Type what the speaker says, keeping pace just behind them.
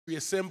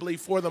assembly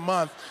for the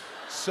month.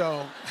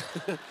 So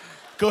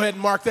go ahead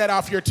and mark that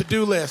off your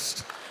to-do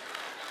list.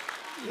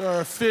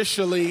 You're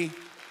officially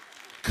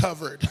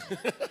covered.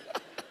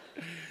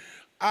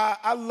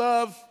 I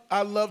love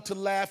to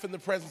laugh in the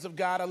presence of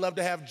God. I love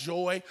to have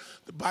joy.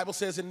 The Bible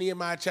says in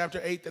Nehemiah chapter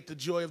 8 that the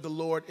joy of the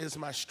Lord is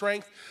my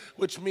strength,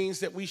 which means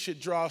that we should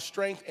draw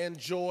strength and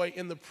joy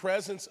in the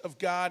presence of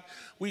God.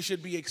 We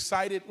should be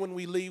excited when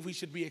we leave. We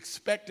should be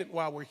expectant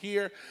while we're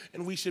here,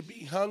 and we should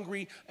be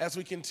hungry as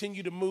we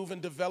continue to move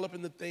and develop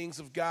in the things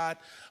of God.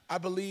 I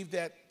believe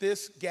that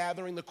this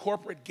gathering, the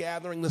corporate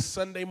gathering, the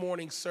Sunday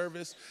morning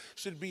service,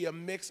 should be a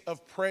mix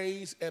of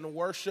praise and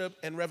worship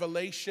and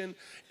revelation,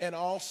 and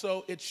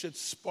also it should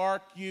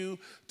spark you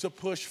to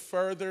push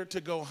further, to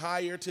go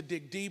higher, to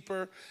dig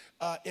deeper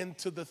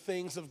into the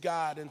things of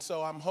God. And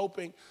so I'm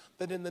hoping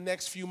that in the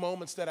next few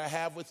moments that I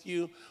have with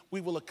you,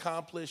 we will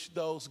accomplish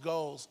those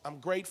goals. I'm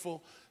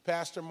grateful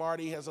Pastor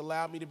Marty has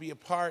allowed me to be a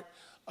part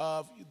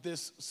of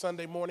this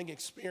Sunday morning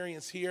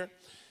experience here.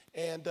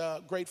 And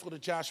grateful to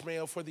Josh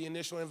Mayo for the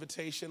initial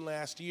invitation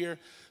last year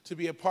to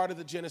be a part of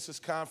the Genesis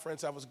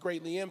Conference. I was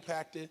greatly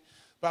impacted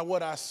by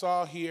what I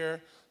saw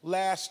here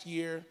last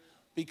year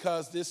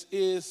because this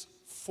is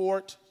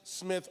Fort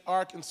Smith,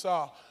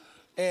 Arkansas,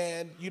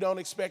 and you don't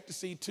expect to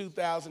see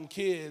 2,000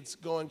 kids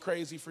going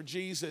crazy for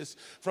Jesus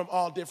from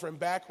all different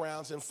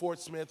backgrounds in Fort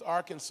Smith,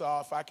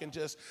 Arkansas. If I can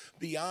just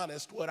be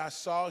honest, what I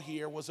saw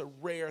here was a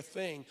rare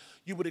thing.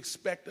 You would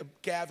expect a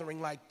gathering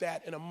like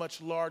that in a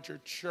much larger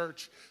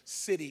church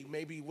city,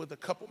 maybe with a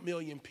couple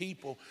million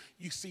people.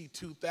 You see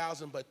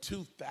 2,000, but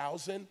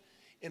 2,000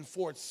 in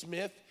Fort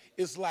Smith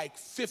is like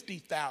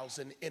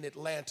 50,000 in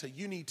Atlanta.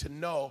 You need to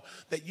know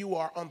that you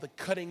are on the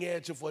cutting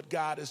edge of what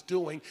God is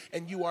doing,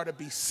 and you are to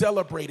be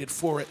celebrated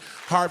for it.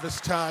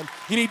 Harvest time.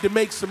 You need to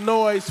make some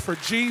noise for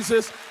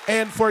Jesus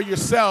and for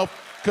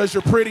yourself because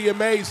you're pretty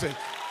amazing.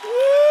 Woo!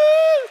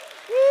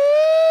 Woo!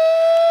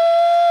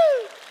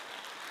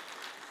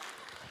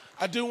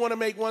 I do want to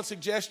make one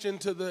suggestion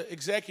to the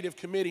executive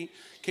committee.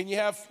 Can you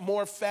have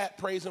more fat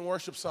praise and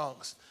worship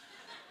songs?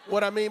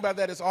 What I mean by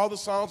that is all the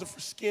songs are for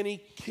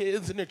skinny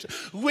kids and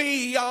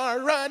we are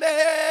running.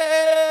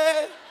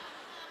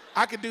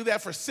 I could do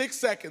that for 6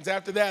 seconds.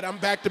 After that, I'm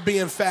back to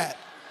being fat.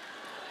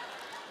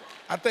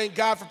 I thank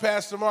God for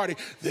Pastor Marty.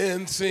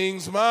 Then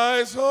sings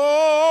my soul,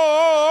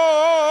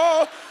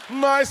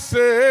 my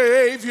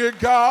Savior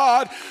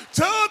God,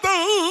 to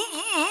the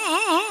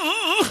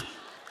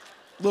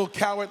little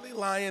cowardly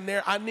lion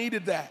there. I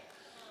needed that.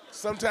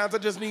 Sometimes I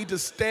just need to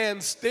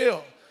stand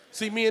still.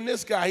 See, me and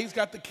this guy, he's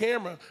got the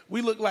camera.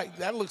 We look like,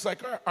 that looks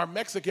like our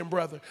Mexican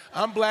brother.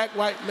 I'm black,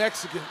 white,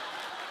 Mexican.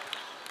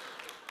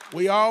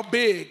 We all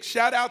big.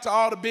 Shout out to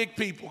all the big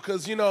people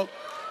because, you know,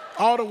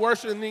 all the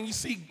worship. And then you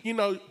see, you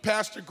know,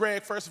 Pastor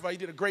Greg, first of all, you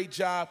did a great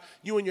job.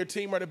 You and your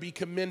team are to be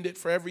commended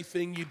for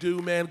everything you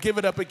do, man. Give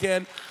it up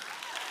again,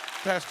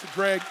 Pastor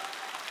Greg.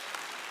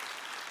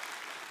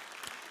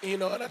 You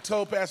know, and I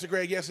told Pastor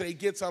Greg yesterday, he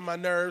gets on my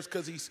nerves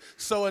because he's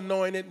so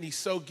anointed and he's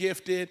so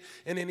gifted.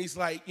 And then he's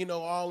like, you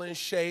know, all in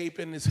shape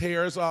and his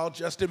hair is all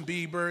Justin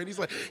Bieber. And he's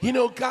like, you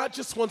know, God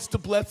just wants to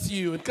bless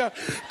you. And God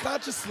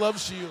just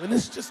loves you. And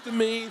it's just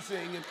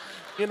amazing. And,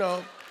 you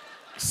know,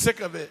 sick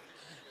of it.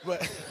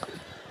 But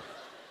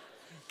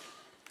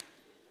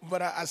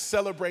I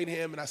celebrate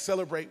him and I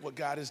celebrate what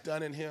God has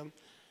done in him.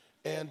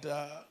 And,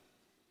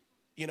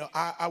 you know,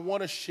 I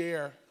want to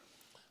share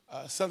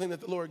something that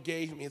the Lord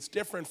gave me. It's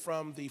different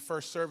from the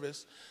first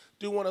service.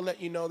 Do want to let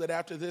you know that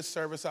after this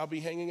service, I'll be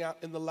hanging out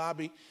in the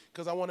lobby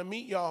because I want to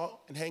meet y'all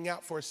and hang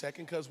out for a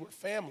second because we're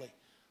family.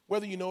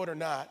 Whether you know it or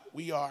not,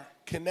 we are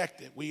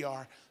connected. We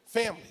are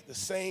family. The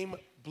same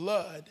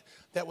blood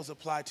that was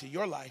applied to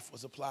your life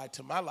was applied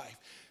to my life.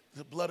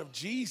 The blood of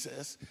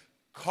Jesus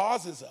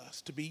causes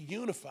us to be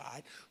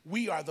unified.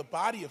 We are the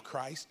body of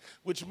Christ,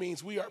 which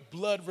means we are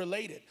blood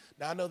related.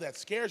 Now, I know that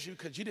scares you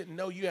because you didn't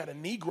know you had a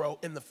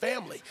Negro in the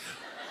family.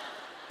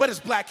 But it's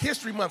Black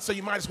History Month, so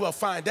you might as well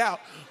find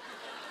out.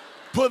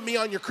 Put me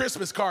on your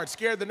Christmas card,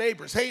 scare the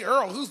neighbors. Hey,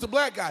 Earl, who's the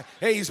black guy?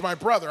 Hey, he's my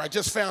brother. I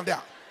just found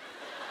out.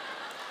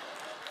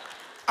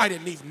 I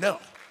didn't even know.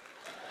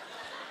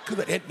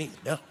 Because I didn't even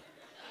know.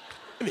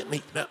 I didn't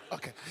even know.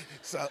 Okay,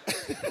 so.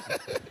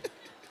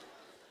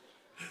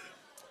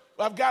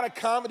 Well, I've got a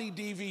comedy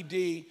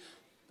DVD.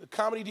 The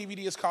comedy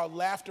DVD is called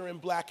Laughter in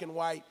Black and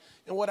White.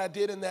 And what I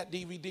did in that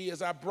DVD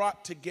is I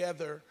brought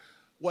together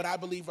what I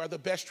believe are the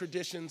best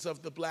traditions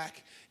of the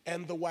black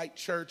and the white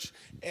church.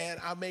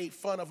 And I made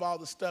fun of all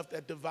the stuff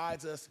that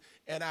divides us.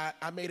 And I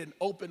made an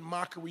open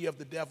mockery of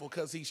the devil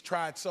because he's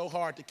tried so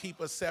hard to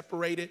keep us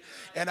separated.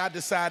 And I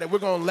decided we're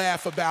going to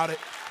laugh about it.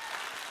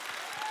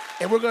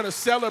 And we're going to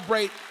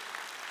celebrate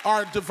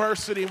our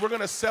diversity. We're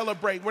going to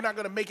celebrate. We're not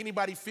going to make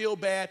anybody feel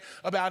bad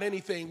about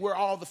anything. We're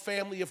all the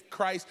family of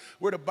Christ.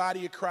 We're the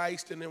body of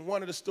Christ. And in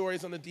one of the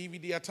stories on the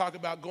DVD, I talk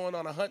about going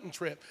on a hunting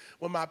trip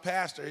with my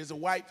pastor. He's a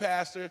white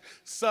pastor,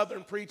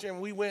 Southern preacher, and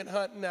we went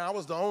hunting. Now, I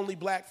was the only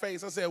black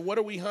face. I said, what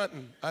are we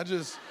hunting? I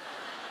just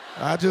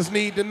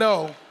need to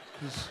know.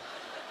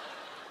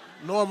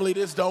 Normally,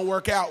 this don't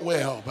work out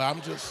well, but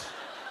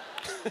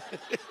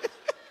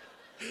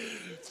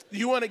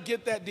You want to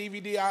get that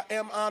DVD? I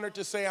am honored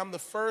to say I'm the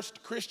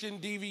first Christian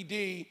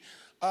DVD,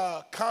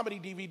 comedy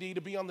DVD,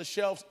 to be on the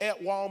shelves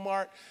at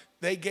Walmart.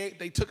 They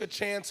took a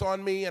chance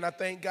on me, and I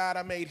thank God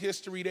I made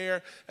history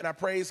there, and I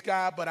praise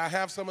God, but I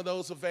have some of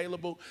those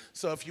available.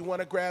 So if you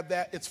want to grab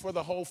that, it's for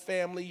the whole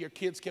family. Your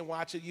kids can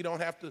watch it. You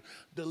don't have to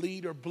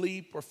delete or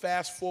bleep or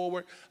fast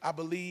forward. I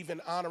believe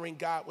in honoring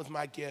God with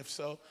my gift.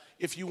 So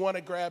if you want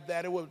to grab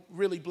that, it would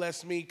really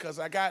bless me, because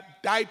I got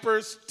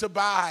diapers to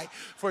buy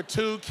for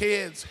 2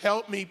 kids.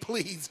 Help me,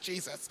 please,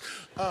 Jesus.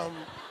 I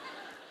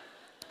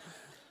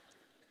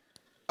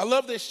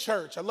love this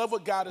church. I love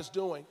what God is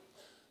doing.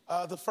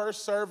 The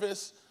first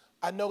service,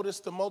 I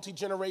noticed the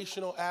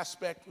multi-generational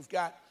aspect. We've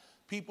got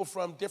people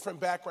from different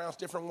backgrounds,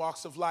 different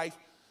walks of life.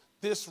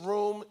 This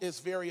room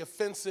is very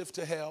offensive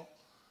to hell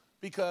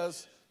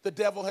because the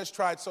devil has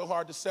tried so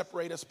hard to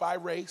separate us by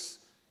race.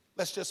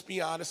 Let's just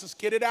be honest. Let's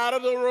get it out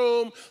of the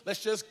room.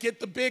 Let's just get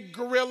the big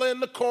gorilla in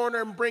the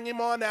corner and bring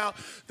him on out.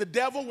 The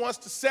devil wants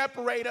to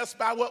separate us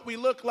by what we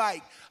look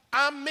like.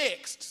 I'm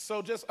mixed,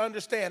 so just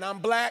understand. I'm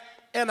black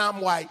and I'm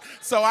white,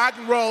 so I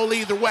can roll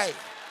either way.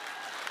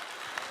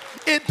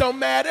 It don't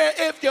matter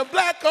if you're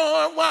black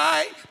or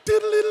white.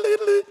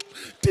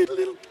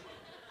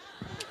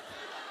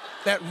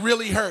 That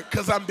really hurt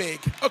because I'm big.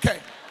 Okay.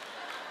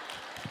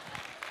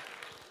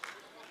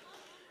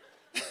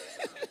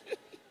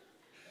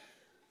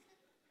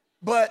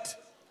 But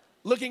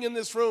looking in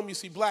this room, you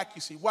see black,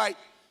 you see white,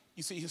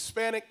 you see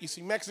Hispanic, you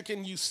see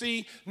Mexican, you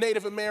see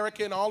Native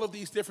American, all of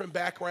these different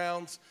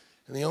backgrounds.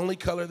 And the only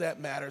color that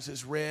matters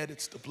is red.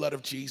 It's the blood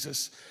of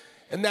Jesus.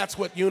 And that's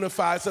what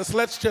unifies us.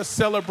 Let's just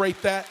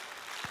celebrate that.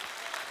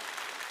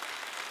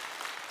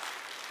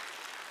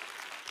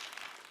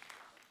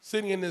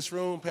 Sitting in this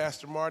room,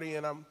 Pastor Marty,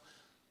 and I'm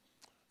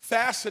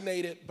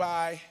fascinated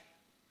by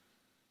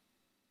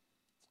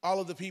all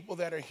of the people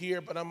that are here,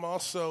 but I'm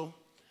also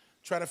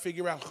trying to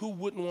figure out who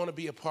wouldn't want to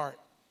be a part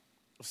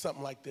of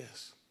something like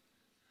this.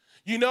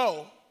 You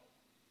know,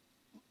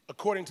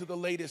 according to the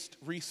latest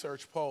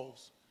research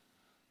polls,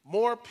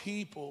 more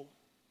people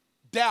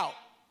doubt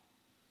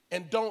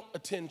and don't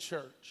attend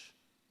church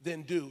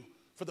than do.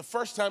 For the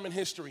first time in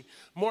history,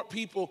 more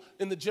people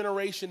in the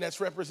generation that's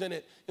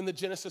represented in the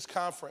Genesis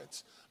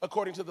Conference,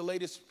 according to the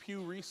latest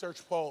Pew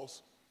Research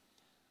polls,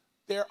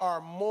 there are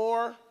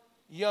more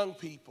young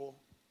people,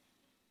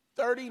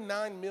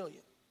 39 million.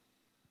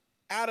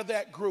 Out of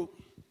that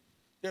group,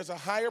 there's a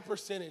higher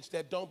percentage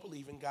that don't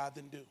believe in God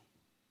than do.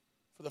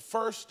 For the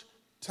first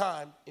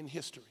time in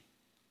history.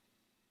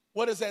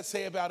 What does that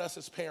say about us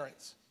as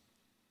parents,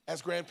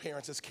 as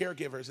grandparents, as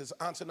caregivers, as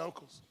aunts and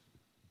uncles?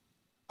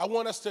 I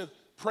want us to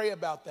pray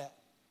about that.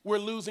 We're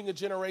losing a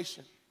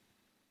generation.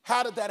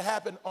 How did that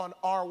happen on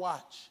our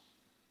watch?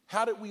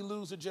 How did we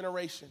lose a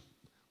generation?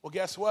 Well,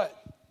 guess what?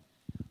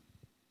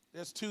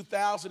 There's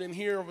 2,000 in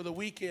here over the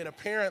weekend.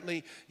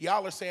 Apparently,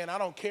 y'all are saying, I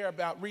don't care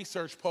about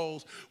research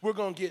polls. We're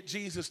going to get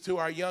Jesus to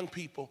our young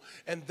people.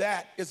 And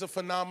that is a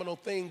phenomenal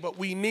thing. But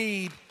we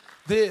need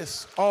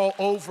this all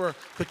over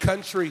the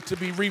country to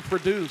be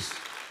reproduced.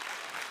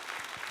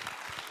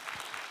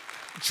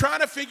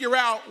 Trying to figure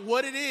out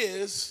what it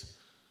is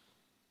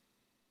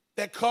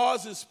that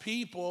causes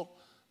people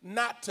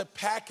not to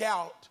pack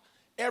out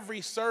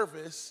every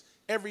service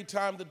every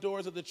time the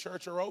doors of the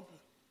church are open.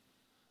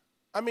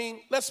 I mean,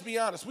 let's be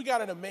honest. We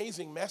got an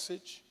amazing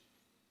message.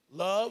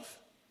 Love,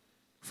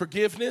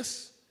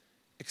 forgiveness,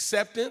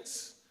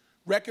 acceptance,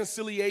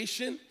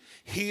 reconciliation,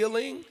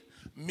 healing,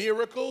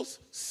 miracles,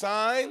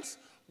 signs,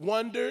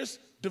 wonders,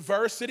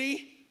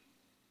 diversity.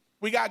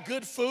 We got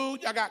good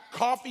food. Y'all got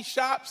coffee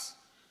shops.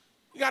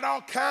 We got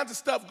all kinds of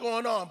stuff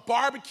going on.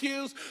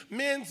 Barbecues,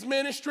 men's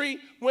ministry,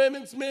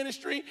 women's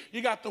ministry.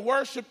 You got the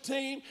worship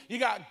team. You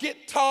got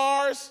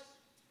guitars.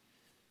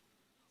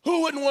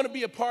 Who wouldn't want to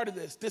be a part of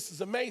this? This is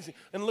amazing.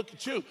 And look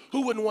at you.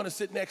 Who wouldn't want to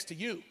sit next to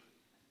you?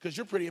 Because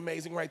you're pretty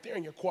amazing right there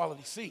in your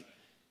quality seat.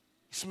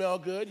 You smell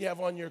good. You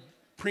have on your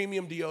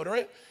premium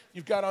deodorant.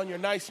 You've got on your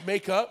nice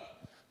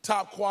makeup,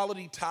 top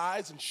quality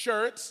ties and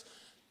shirts.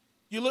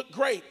 You look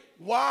great.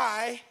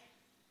 Why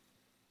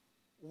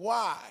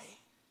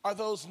are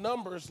those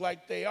numbers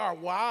like they are?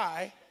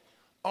 Why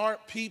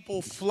aren't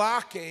people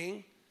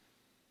flocking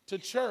to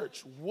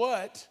church?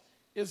 What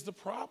is the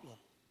problem?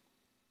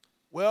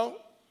 Well,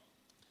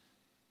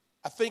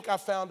 I think I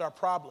found our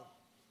problem.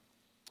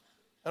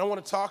 And I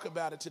want to talk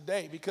about it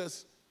today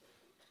because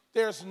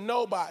there's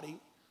nobody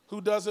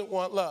who doesn't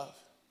want love.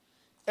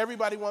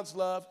 Everybody wants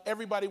love.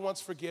 Everybody wants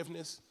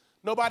forgiveness.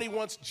 Nobody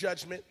wants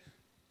judgment.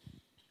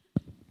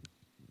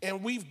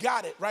 And we've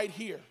got it right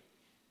here.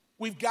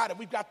 We've got it.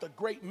 We've got the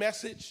great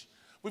message.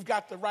 We've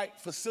got the right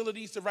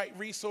facilities, the right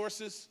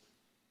resources.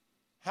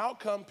 How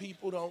come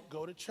people don't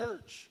go to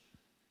church?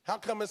 How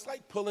come it's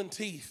like pulling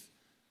teeth?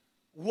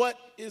 What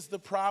is the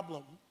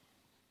problem?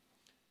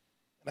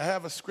 And I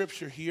have a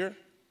scripture here. And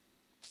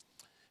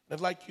I'd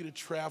like you to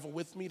travel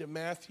with me to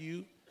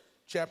Matthew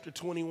chapter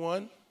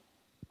 21.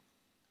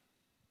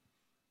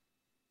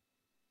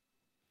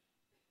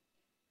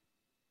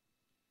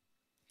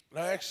 And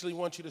I actually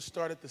want you to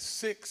start at the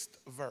 6th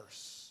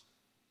verse.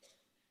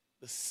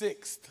 The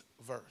 6th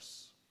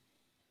verse.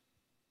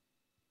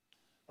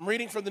 I'm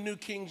reading from the New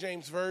King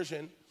James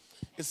Version.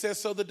 It says,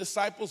 so the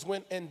disciples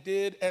went and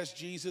did as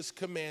Jesus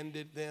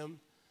commanded them.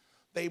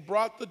 They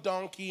brought the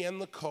donkey and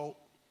the colt,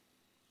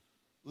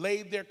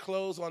 laid their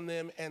clothes on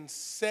them, and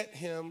set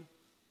him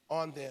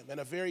on them. And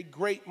a very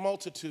great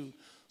multitude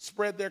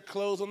spread their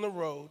clothes on the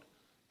road.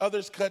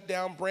 Others cut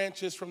down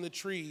branches from the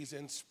trees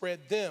and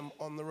spread them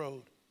on the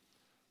road.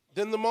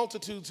 Then the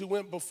multitudes who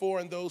went before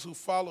and those who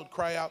followed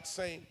cry out,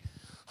 saying,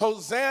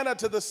 Hosanna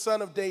to the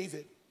Son of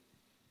David.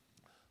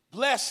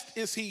 Blessed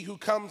is he who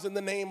comes in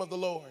the name of the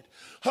Lord.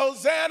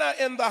 Hosanna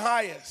in the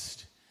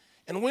highest.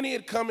 And when he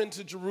had come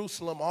into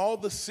Jerusalem, all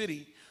the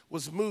city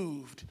was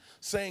moved,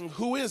 saying,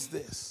 who is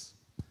this?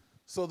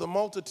 So the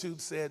multitude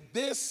said,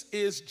 this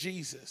is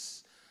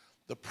Jesus,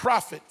 the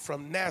prophet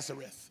from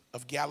Nazareth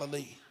of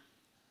Galilee.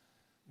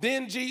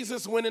 Then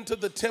Jesus went into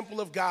the temple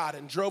of God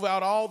and drove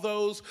out all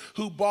those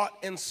who bought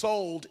and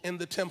sold in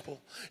the temple,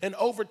 and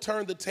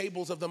overturned the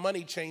tables of the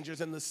money changers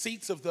and the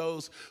seats of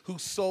those who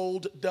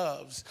sold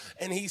doves.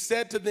 And he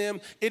said to them,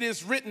 it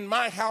is written,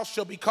 my house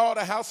shall be called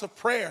a house of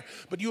prayer,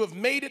 but you have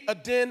made it a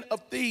den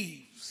of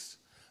thieves.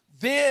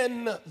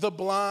 Then the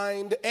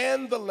blind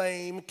and the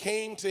lame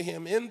came to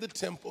him in the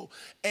temple,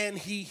 and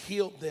he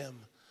healed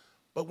them.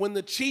 But when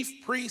the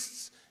chief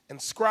priests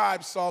and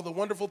scribes saw the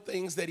wonderful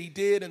things that he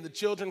did, and the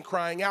children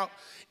crying out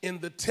in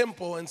the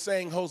temple and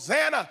saying,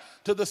 Hosanna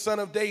to the Son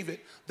of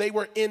David, they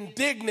were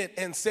indignant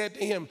and said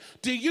to him,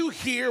 do you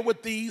hear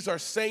what these are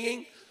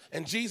saying?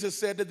 And Jesus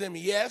said to them,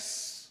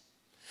 yes.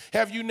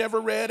 Have you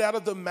never read, out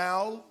of the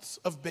mouths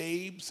of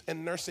babes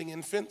and nursing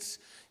infants,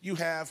 you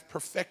have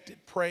perfected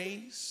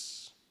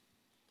praise?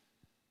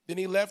 Then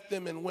he left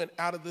them and went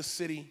out of the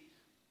city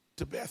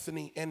to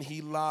Bethany, and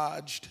he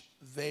lodged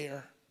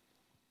there.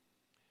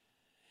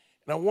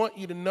 And I want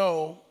you to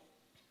know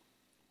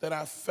that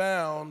I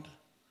found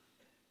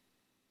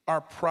our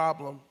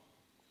problem.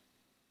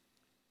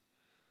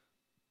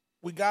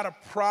 We got a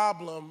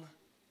problem,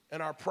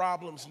 and our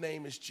problem's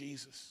name is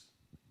Jesus.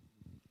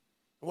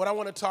 And what I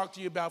want to talk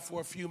to you about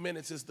for a few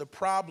minutes is the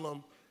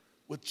problem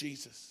with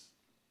Jesus.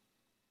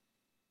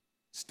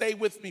 Stay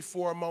with me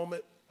for a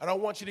moment. I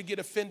don't want you to get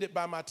offended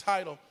by my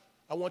title.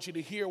 I want you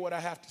to hear what I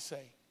have to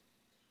say.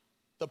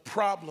 The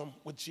problem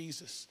with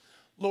Jesus.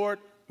 Lord,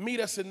 meet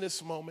us in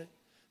this moment.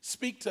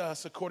 Speak to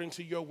us according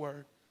to your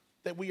word,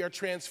 that we are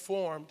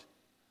transformed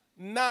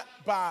not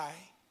by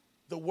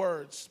the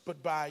words,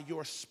 but by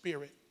your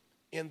spirit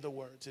in the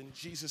words. In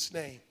Jesus'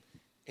 name,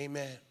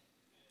 amen.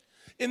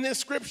 In this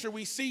scripture,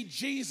 we see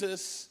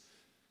Jesus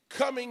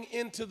coming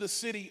into the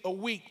city a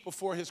week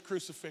before his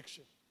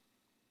crucifixion.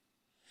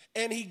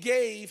 And he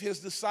gave his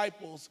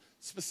disciples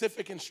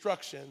specific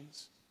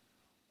instructions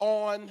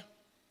on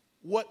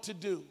what to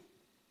do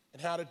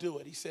and how to do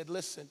it. He said,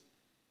 listen,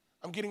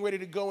 I'm getting ready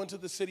to go into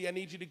the city. I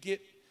need you to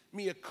get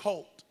me a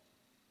colt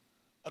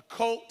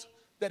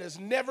that has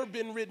never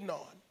been ridden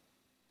on.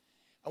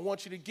 I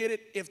want you to get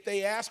it. If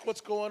they ask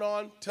what's going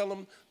on, tell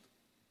them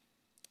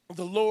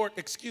the Lord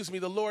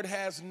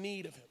has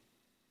need of him.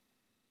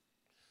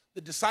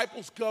 The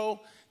disciples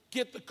go,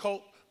 get the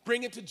colt,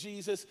 bring it to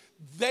Jesus.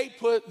 They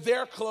put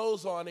their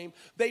clothes on him.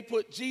 They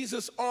put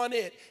Jesus on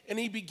it, and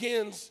he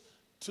begins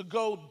to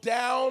go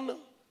down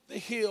the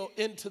hill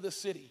into the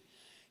city.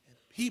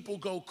 People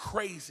go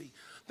crazy.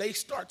 They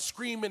start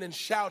screaming and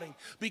shouting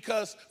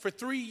because for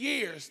 3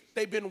 years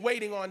they've been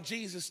waiting on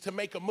Jesus to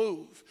make a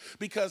move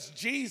because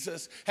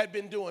Jesus had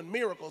been doing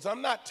miracles.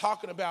 I'm not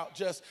talking about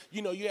just,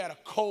 you had a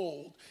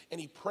cold and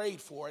he prayed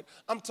for it.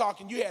 I'm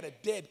talking you had a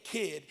dead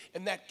kid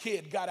and that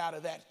kid got out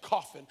of that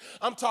coffin.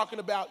 I'm talking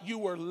about you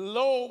were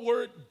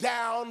lowered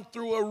down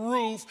through a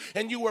roof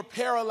and you were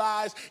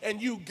paralyzed and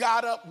you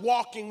got up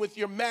walking with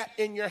your mat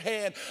in your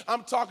hand.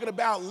 I'm talking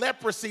about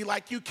leprosy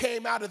like you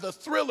came out of the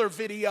Thriller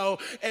video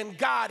and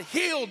God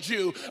healed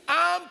you.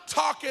 I'm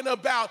talking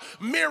about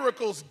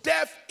miracles,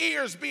 deaf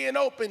ears being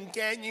open.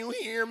 Can you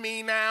hear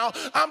me now?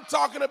 I'm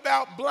talking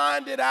about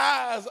blinded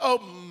eyes. Oh,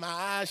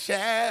 my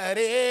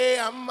shady,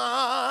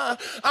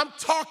 I'm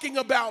talking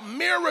about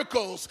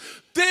miracles.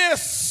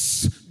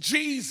 This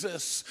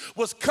Jesus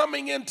was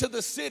coming into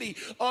the city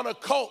on a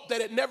colt that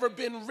had never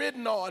been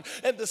ridden on,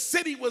 and the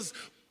city was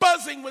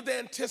buzzing with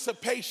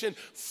anticipation.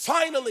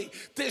 Finally,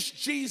 this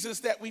Jesus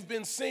that we've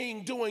been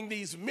seeing doing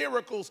these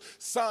miracles,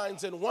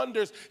 signs, and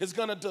wonders is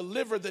going to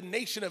deliver the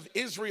nation of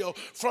Israel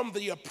from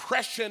the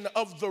oppression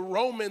of the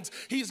Romans.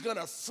 He's going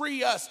to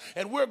free us,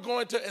 and we're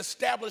going to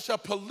establish a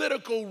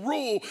political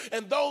rule.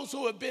 And those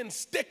who have been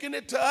sticking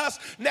it to us,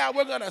 now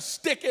we're going to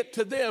stick it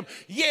to them.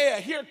 Yeah,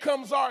 here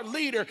comes our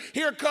leader.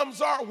 Here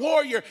comes our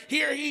warrior.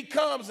 Here he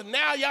comes, and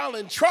now y'all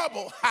in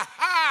trouble. Ha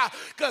ha,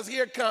 because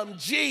here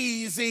comes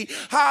Jeezy.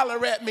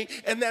 Holler at me.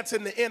 And that's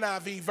in the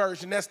NIV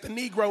version. That's the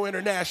Negro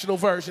International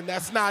version.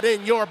 That's not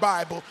in your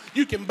Bible.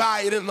 You can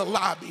buy it in the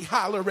lobby.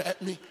 Holler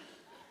at me.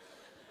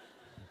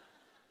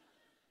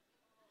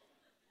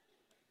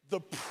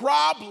 The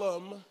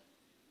problem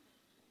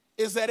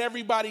is that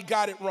everybody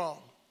got it wrong.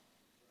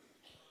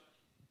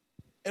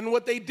 And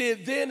what they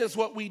did then is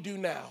what we do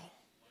now.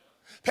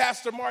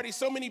 Pastor Marty,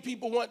 so many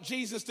people want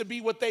Jesus to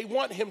be what they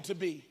want him to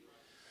be.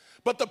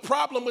 But the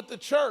problem with the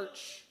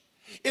church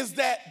is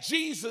that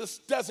Jesus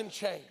doesn't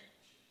change.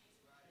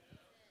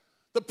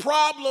 The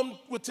problem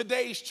with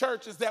today's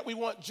church is that we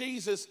want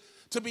Jesus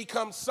to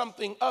become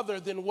something other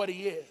than what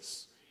he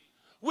is.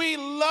 We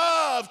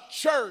love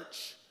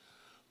church.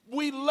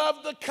 We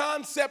love the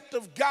concept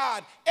of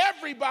God.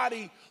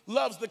 Everybody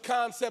loves the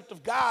concept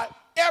of God.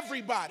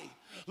 Everybody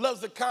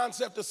loves the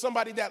concept of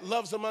somebody that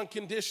loves them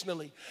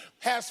unconditionally,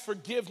 has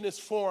forgiveness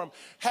for them,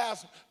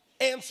 has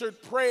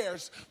answered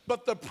prayers.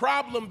 But the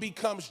problem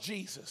becomes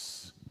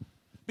Jesus.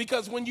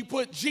 Because when you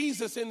put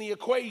Jesus in the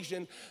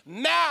equation,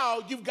 now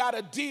you've got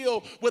to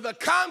deal with a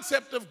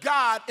concept of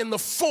God in the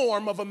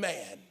form of a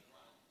man.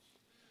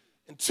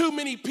 And too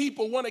many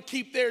people want to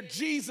keep their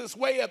Jesus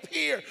way up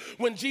here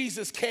when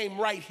Jesus came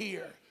right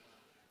here.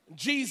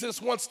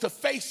 Jesus wants to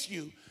face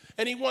you,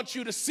 and he wants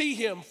you to see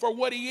him for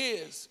what he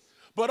is,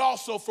 but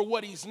also for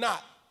what he's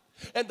not.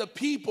 And the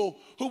people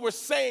who were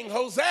saying,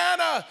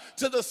 Hosanna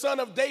to the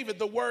Son of David,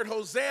 the word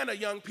Hosanna,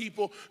 young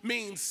people,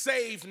 means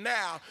save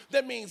now.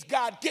 That means,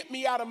 God, get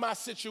me out of my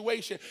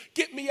situation.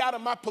 Get me out of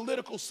my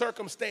political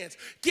circumstance.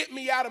 Get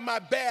me out of my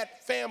bad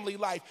family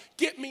life.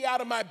 Get me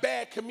out of my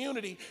bad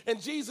community.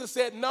 And Jesus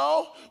said,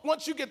 no,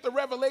 once you get the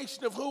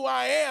revelation of who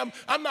I am,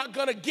 I'm not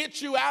going to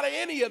get you out of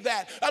any of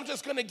that. I'm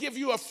just going to give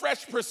you a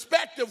fresh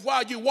perspective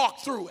while you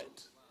walk through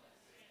it.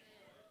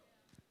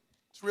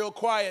 It's real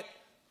quiet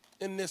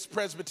in this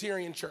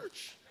Presbyterian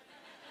church.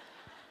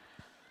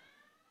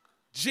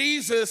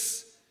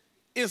 Jesus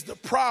is the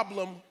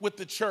problem with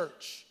the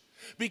church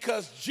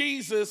because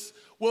Jesus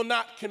will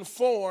not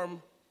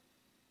conform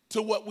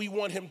to what we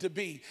want him to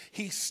be.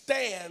 He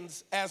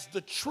stands as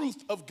the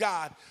truth of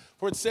God.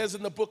 For it says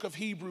in the book of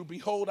Hebrew,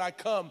 behold, I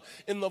come.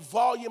 In the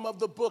volume of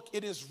the book,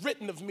 it is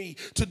written of me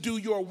to do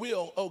your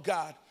will, O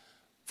God.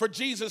 For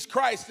Jesus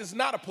Christ is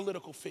not a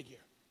political figure.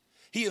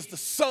 He is the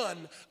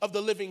Son of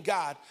the living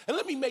God. And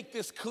let me make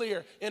this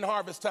clear in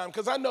harvest time,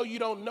 because I know you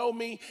don't know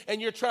me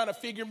and you're trying to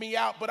figure me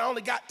out, but I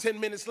only got 10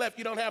 minutes left.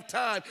 You don't have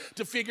time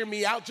to figure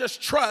me out.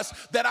 Just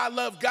trust that I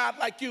love God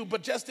like you.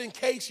 But just in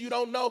case you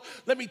don't know,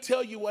 let me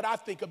tell you what I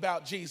think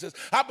about Jesus.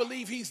 I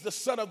believe he's the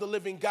Son of the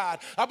living God.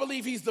 I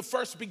believe he's the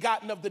first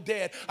begotten of the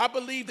dead. I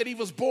believe that he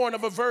was born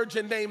of a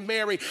virgin named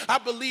Mary. I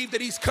believe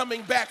that he's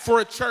coming back for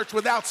a church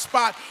without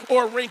spot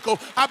or wrinkle.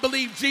 I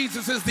believe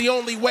Jesus is the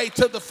only way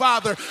to the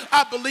Father.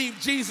 I believe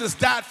Jesus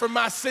died for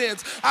my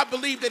sins. I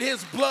believe that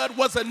his blood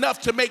was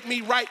enough to make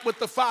me right with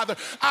the Father.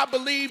 I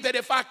believe that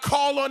if I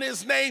call on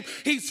his name,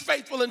 he's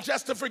faithful and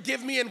just to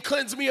forgive me and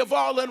cleanse me of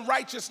all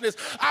unrighteousness.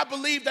 I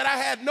believe that I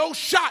had no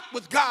shot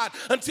with God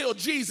until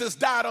Jesus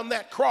died on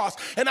that cross.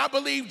 And I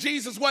believe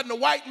Jesus wasn't a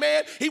white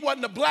man. He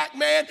wasn't a black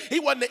man. He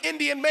wasn't an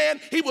Indian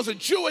man. He was a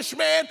Jewish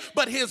man,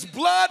 but his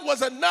blood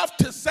was enough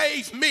to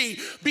save me.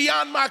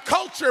 Beyond my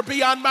culture,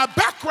 beyond my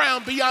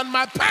background, beyond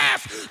my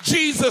past,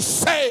 Jesus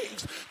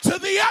saves. To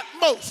the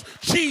utmost,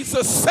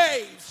 Jesus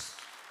saves.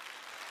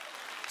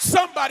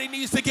 Somebody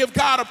needs to give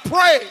God a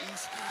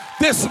praise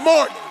this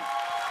morning.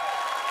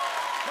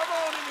 Come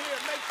on in here,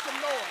 make some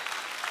noise.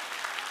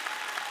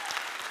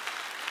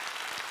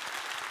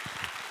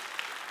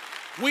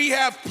 We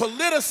have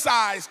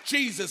politicized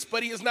Jesus,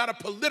 but he is not a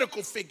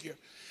political figure.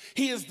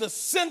 He is the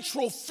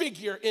central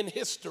figure in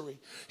history.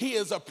 He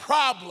is a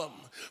problem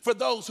for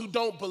those who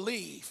don't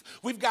believe.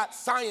 We've got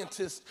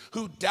scientists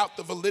who doubt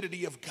the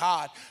validity of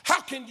God.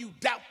 How can you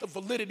doubt the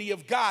validity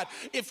of God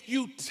if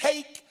you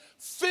take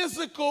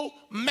physical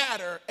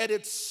matter at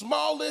its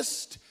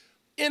smallest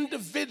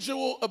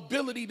individual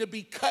ability to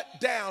be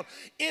cut down?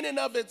 In and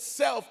of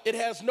itself, it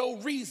has no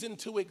reason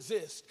to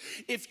exist.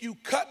 If you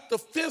cut the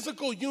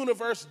physical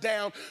universe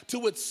down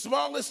to its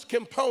smallest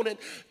component,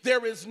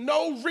 there is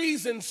no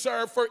reason,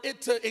 sir, for it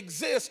to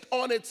exist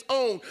on its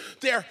own.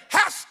 There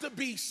has to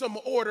be some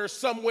order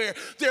somewhere.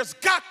 There's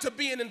got to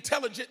be an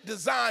intelligent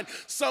design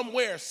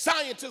somewhere.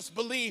 Scientists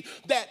believe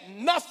that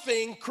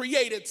nothing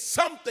created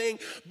something,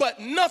 but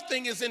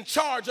nothing is in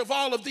charge of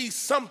all of these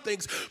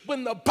somethings.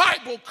 When the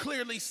Bible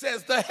clearly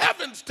says the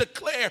heavens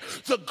declare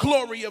the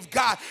glory of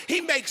God.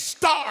 He makes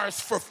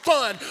stars for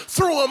fun,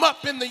 threw them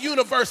up in the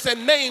universe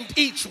and named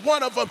each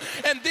one of them.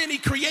 And then he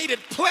created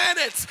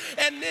planets,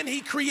 and then he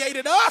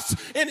created us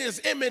in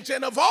his image.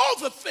 And of all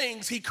the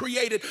things he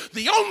created,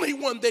 the only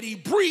one that he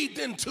breathed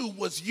into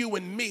was you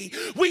and me.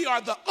 We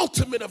are the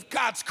ultimate of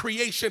God's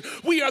creation.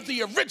 We are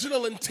the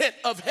original intent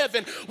of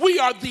heaven. We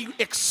are the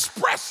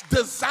express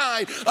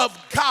design of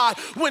God.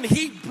 When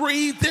he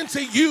breathed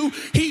into you,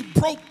 he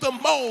broke the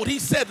mold. He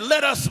said,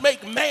 let us make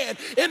man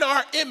in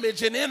our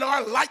image and in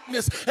our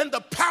likeness, and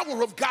the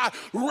power of God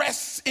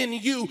rests in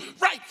you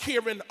right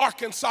here in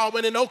Arkansas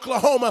and in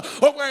Oklahoma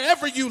or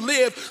wherever you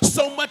live.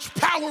 So much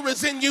power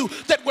is in you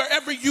that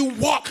wherever you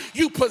walk,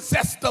 you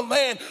possess the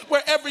land.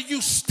 Wherever you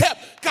step,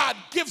 God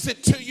gives gives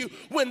it to you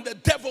when the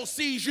devil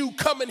sees you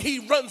coming, he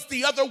runs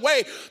the other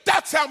way.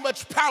 That's how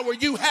much power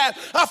you have.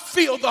 I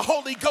feel the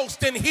Holy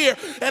Ghost in here,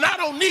 and I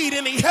don't need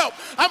any help.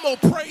 I'm going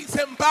to praise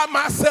him by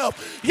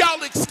myself.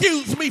 Y'all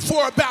excuse me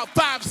for about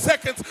 5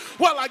 seconds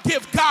while I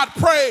give God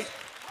praise.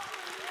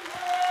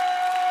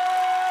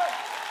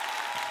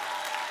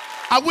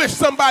 I wish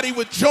somebody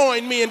would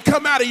join me and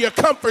come out of your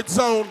comfort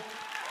zone.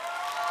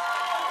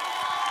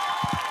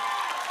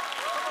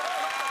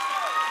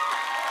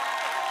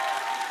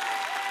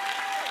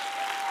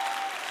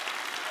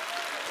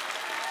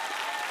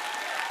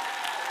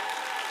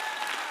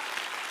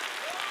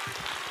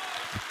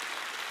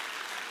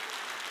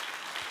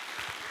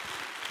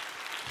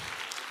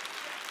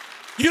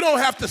 You don't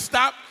have to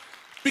stop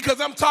because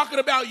I'm talking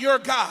about your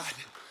God.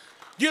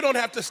 You don't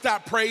have to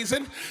stop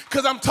praising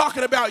because I'm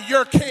talking about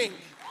your King.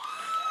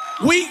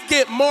 We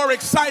get more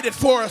excited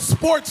for a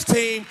sports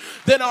team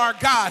than our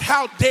God.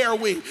 How dare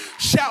we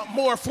shout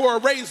more for a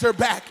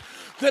Razorback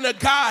than a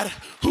God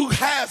who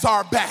has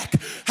our back?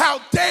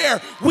 How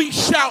dare we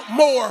shout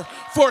more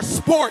for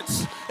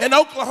sports and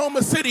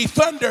Oklahoma City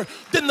Thunder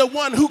than the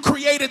one who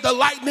created the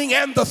lightning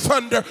and the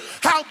thunder?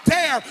 How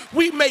dare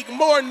we make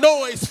more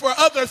noise for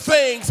other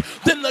things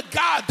than the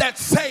God that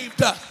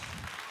saved us?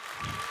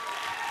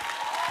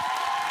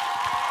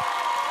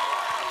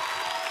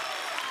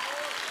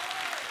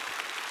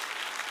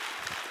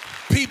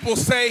 People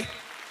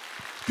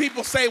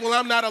say, well,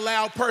 I'm not a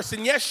loud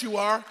person. Yes, you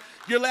are.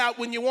 You're loud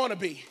when you want to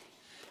be.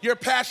 You're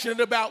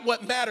passionate about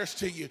what matters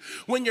to you.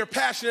 When you're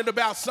passionate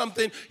about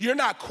something, you're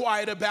not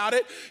quiet about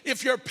it.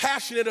 If you're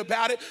passionate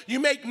about it, you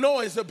make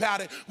noise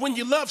about it. When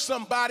you love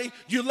somebody,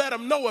 you let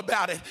them know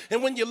about it.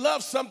 And when you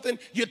love something,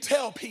 you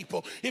tell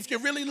people. If you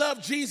really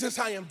love Jesus,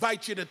 I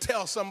invite you to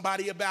tell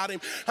somebody about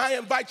him. I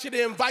invite you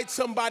to invite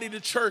somebody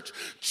to church.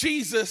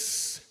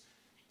 Jesus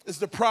is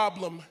the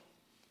problem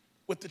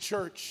with the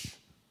church,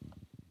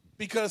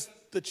 because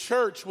the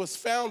church was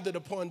founded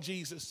upon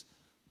Jesus.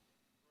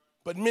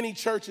 But many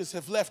churches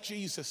have left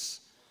Jesus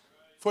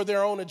for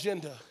their own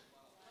agenda.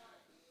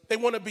 They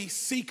want to be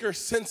seeker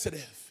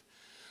sensitive,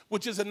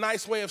 which is a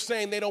nice way of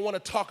saying they don't want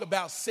to talk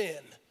about sin.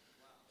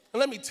 And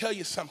let me tell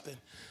you something.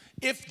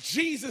 If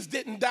Jesus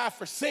didn't die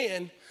for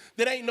sin,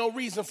 there ain't no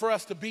reason for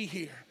us to be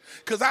here,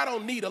 because I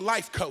don't need a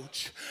life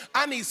coach.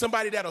 I need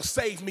somebody that'll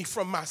save me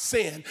from my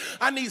sin.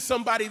 I need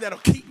somebody that'll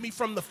keep me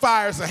from the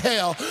fires of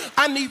hell.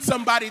 I need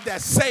somebody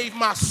that saved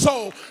my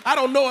soul. I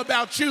don't know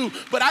about you,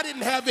 but I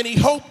didn't have any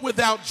hope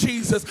without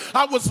Jesus.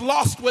 I was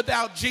lost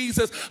without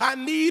Jesus. I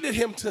needed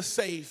him to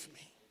save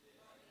me.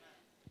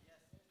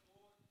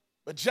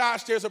 But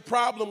Josh, there's a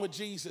problem with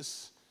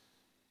Jesus.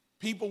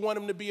 People want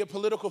him to be a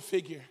political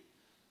figure.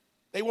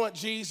 They want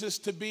Jesus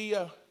to be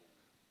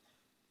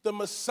the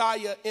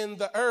Messiah in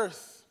the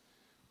earth.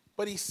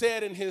 But he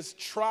said in his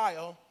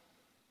trial,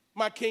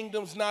 my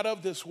kingdom's not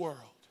of this world.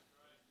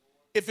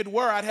 If it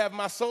were, I'd have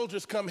my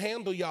soldiers come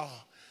handle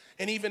y'all.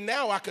 And even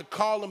now I could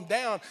call them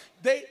down.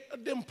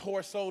 Them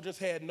poor soldiers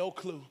had no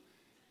clue.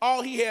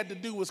 All he had to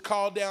do was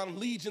call down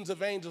legions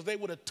of angels. They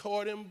would have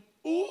tore him.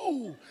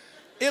 Ooh,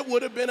 it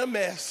would have been a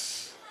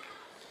mess.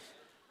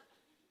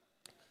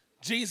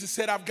 Jesus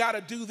said, I've got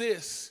to do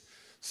this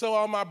so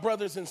all my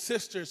brothers and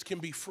sisters can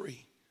be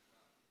free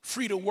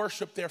to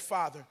worship their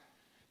Father.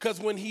 Because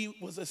when he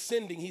was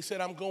ascending, he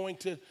said, I'm going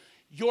to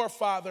your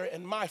Father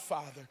and my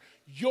Father,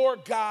 your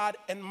God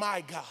and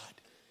my God.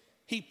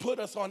 He put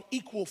us on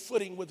equal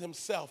footing with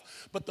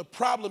himself. But the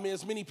problem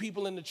is many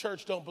people in the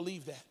church don't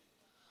believe that.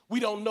 We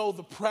don't know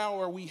the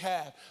power we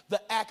have,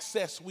 the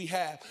access we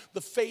have,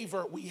 the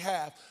favor we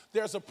have.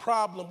 There's a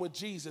problem with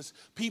Jesus.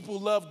 People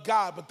love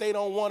God, but they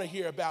don't want to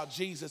hear about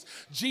Jesus.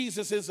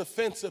 Jesus is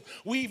offensive.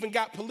 We even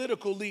got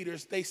political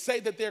leaders. They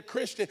say that they're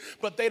Christian,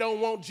 but they don't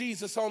want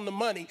Jesus on the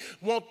money,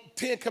 want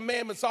 10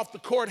 commandments off the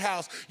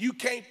courthouse. You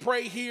can't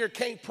pray here,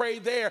 can't pray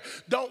there.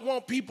 Don't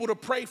want people to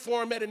pray for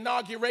them at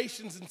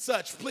inaugurations and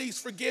such. Please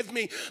forgive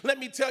me. Let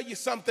me tell you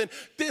something.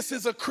 This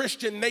is a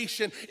Christian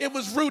nation. It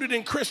was rooted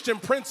in Christian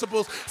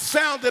principles,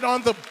 founded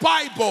on the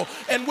Bible,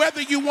 and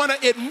whether you want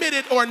to admit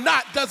it or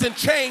not doesn't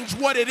change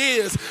what it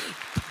is.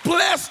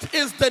 Blessed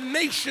is the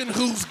nation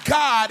whose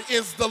God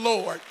is the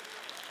Lord.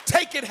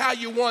 Take it how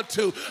you want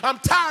to. I'm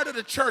tired of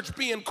the church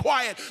being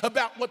quiet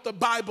about what the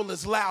Bible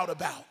is loud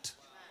about.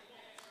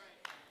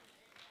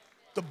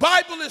 The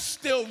Bible is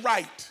still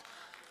right.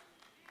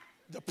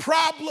 The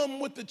problem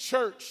with the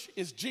church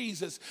is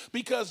Jesus,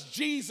 because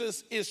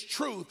Jesus is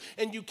truth,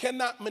 and you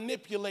cannot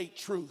manipulate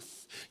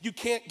truth. You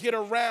can't get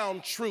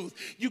around truth.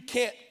 You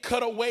can't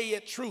cut away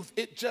at truth.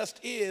 It just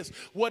is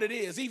what it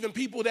is. Even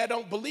people that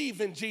don't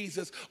believe in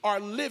Jesus are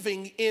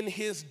living in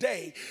his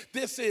day.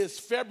 This is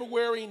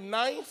February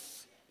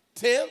 9th,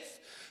 10th,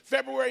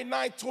 February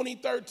 9th,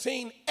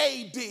 2013,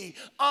 AD,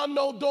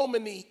 Anno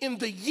Domini, in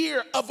the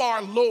year of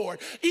our Lord.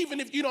 Even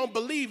if you don't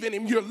believe in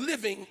him, you're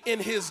living in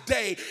his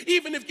day.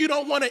 Even if you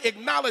don't want to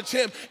acknowledge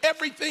him,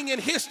 everything in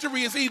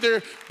history is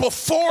either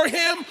before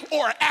him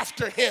or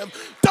after him.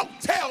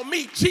 Don't tell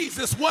me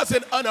Jesus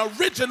wasn't an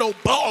original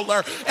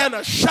baller and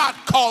a shot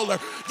caller.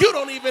 You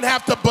don't even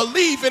have to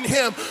believe in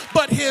him,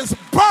 but his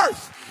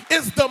birth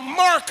is the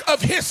mark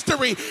of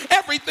history.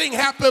 Everything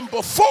happened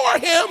before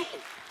him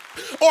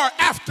or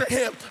after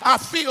him. I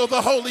feel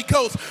the Holy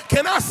Ghost.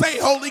 Can I say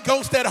Holy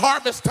Ghost at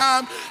harvest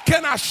time?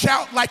 Can I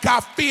shout like I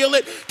feel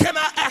it? Can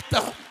I act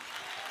a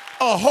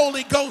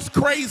Holy Ghost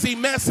crazy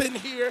mess in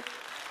here?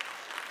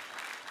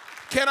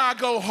 Can I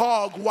go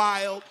hog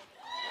wild?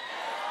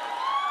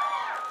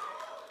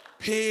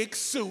 Pig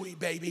suey,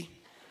 baby.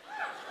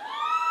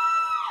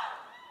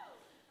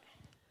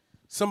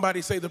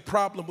 Somebody say the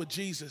problem with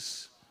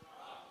Jesus.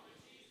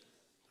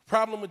 The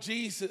problem with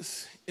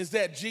Jesus is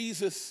that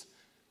Jesus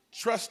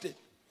trusted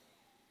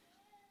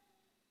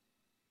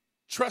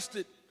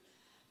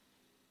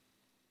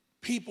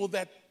people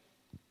that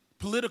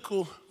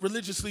political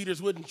religious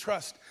leaders wouldn't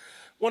trust.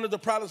 One of the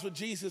problems with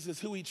Jesus is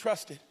who he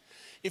trusted.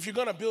 If you're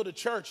going to build a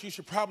church, you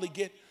should probably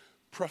get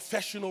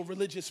professional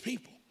religious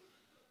people.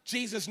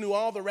 Jesus knew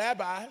all the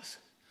rabbis,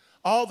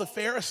 all the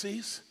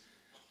Pharisees,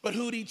 but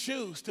who'd he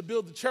choose to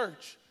build the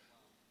church?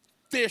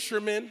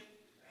 Fishermen.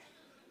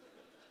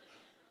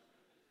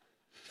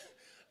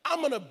 I'm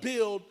going to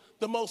build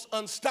the most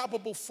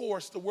unstoppable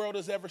force the world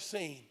has ever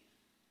seen.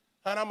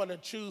 And I'm going to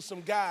choose some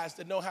guys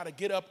that know how to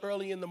get up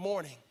early in the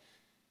morning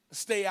and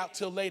stay out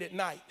till late at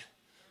night.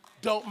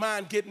 Don't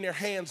mind getting their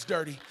hands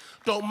dirty.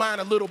 Don't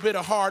mind a little bit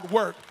of hard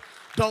work.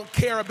 Don't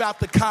care about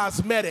the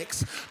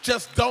cosmetics.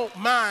 Just don't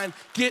mind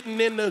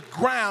getting in the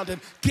ground and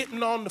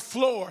getting on the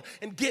floor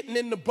and getting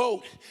in the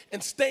boat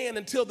and staying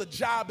until the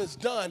job is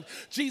done.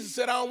 Jesus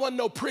said, I don't want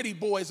no pretty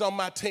boys on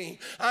my team.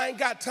 I ain't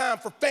got time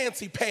for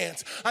fancy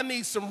pants. I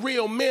need some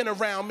real men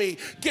around me.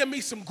 Give me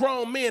some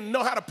grown men,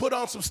 know how to put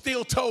on some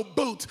steel-toed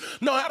boots,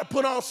 know how to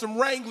put on some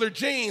Wrangler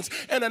jeans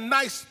and a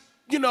nice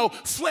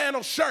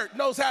flannel shirt,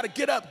 knows how to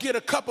get up, get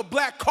a cup of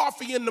black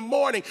coffee in the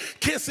morning,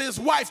 kiss his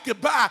wife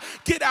goodbye,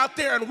 get out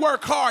there and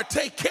work hard,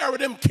 take care of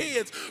them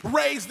kids,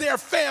 raise their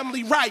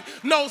family right,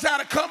 knows how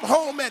to come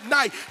home at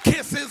night,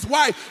 kiss his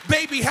wife,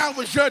 baby, how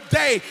was your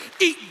day?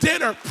 Eat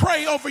dinner,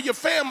 pray over your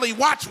family,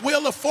 watch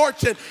Wheel of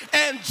Fortune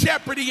and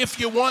Jeopardy if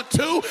you want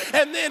to,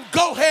 and then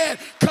go ahead,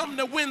 come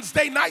to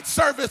Wednesday night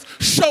service,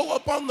 show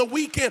up on the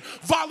weekend,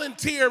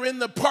 volunteer in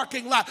the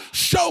parking lot,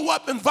 show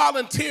up and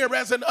volunteer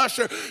as an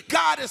usher.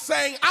 God is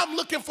saying, I'm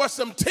looking for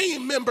some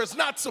team members,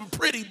 not some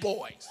pretty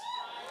boys.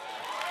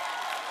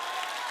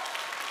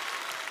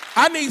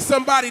 I need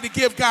somebody to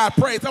give God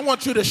praise. I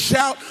want you to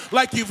shout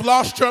like you've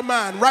lost your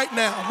mind right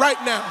now, right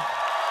now.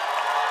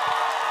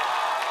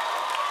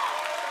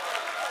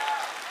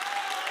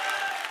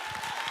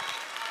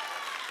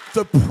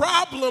 The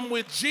problem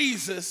with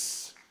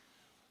Jesus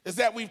is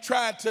that we've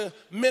tried to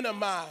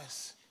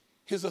minimize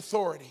his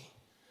authority.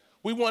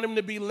 We want him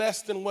to be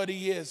less than what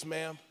he is,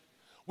 ma'am.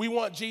 We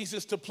want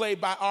Jesus to play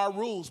by our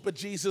rules, but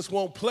Jesus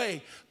won't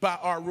play by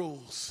our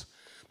rules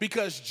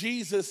because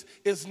Jesus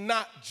is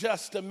not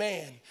just a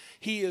man.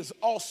 He is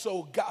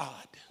also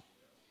God.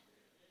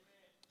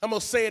 I'm going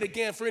to say it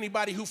again for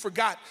anybody who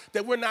forgot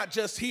that we're not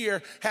just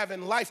here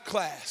having life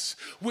class.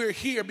 We're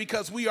here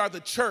because we are the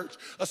church,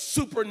 a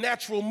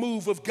supernatural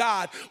move of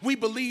God. We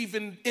believe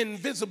in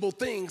invisible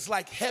things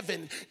like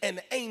heaven and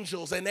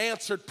angels and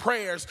answered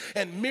prayers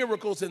and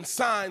miracles and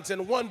signs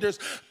and wonders.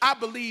 I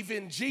believe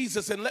in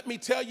Jesus, and let me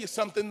tell you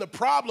something. The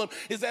problem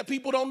is that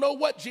people don't know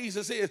what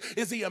Jesus is.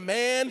 Is he a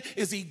man?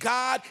 Is he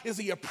God? Is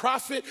he a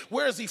prophet?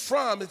 Where is he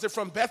from? Is it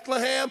from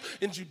Bethlehem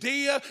in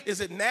Judea? Is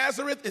it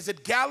Nazareth? Is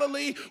it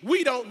Galilee?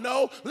 We don't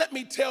know. Let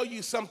me tell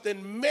you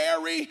something.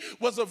 Mary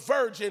was a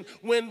virgin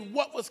when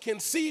what was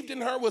conceived in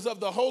her was of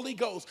the Holy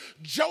Ghost.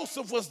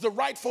 Joseph was the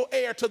rightful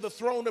heir to the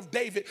throne of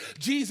David.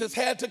 Jesus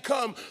had to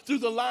come through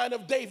the line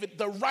of David,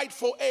 the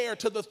rightful heir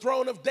to the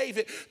throne of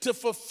David, to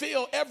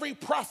fulfill every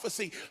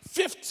prophecy.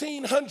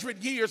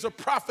 1,500 years of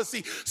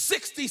prophecy,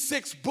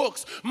 66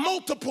 books,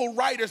 multiple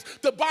writers.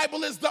 The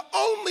Bible is the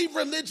only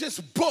religious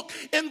book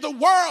in the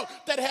world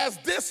that has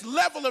this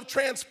level of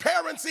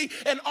transparency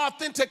and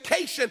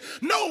authentication.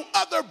 No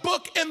other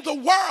book in the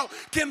world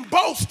can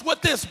boast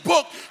what this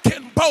book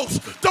can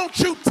boast. Don't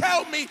you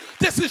tell me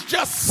this is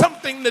just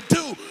something to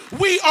do.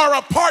 We are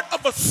a part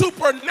of a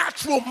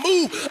supernatural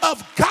move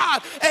of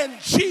God, and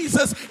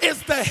Jesus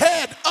is the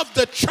head of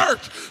the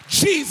church.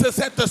 Jesus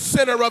at the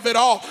center of it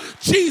all.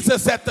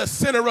 Jesus at the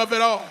center of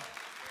it all.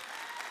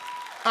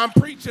 I'm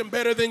preaching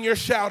better than you're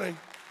shouting.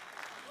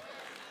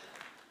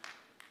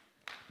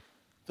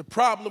 The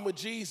problem with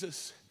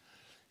Jesus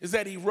is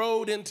that he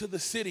rode into the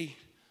city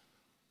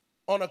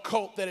on a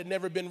colt that had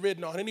never been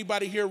ridden on.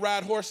 Anybody here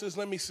ride horses?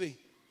 Let me see.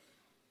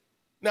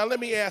 Now let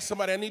me ask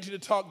somebody, I need you to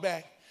talk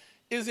back.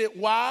 Is it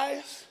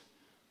wise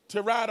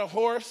to ride a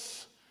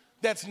horse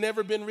that's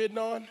never been ridden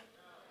on?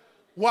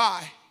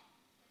 Why?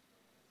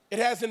 It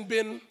hasn't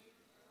been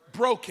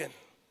broken.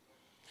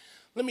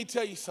 Let me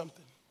tell you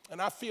something,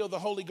 and I feel the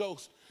Holy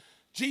Ghost.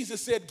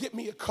 Jesus said, "Get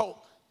me a coat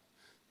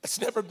that's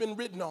never been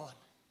ridden on."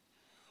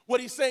 What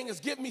he's saying is,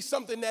 give me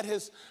something that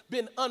has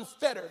been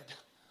unfettered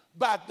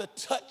by the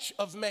touch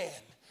of man.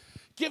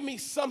 Give me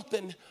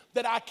something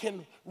that I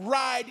can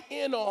ride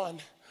in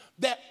on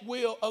that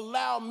will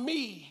allow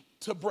me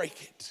to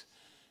break it.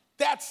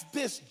 That's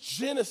this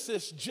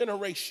Genesis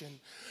generation.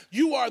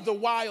 You are the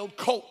wild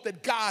colt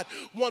that God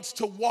wants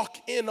to walk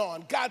in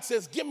on. God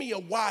says, give me a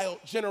wild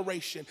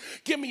generation.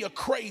 Give me a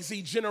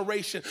crazy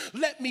generation.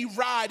 Let me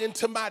ride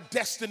into my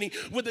destiny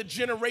with a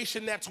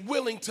generation that's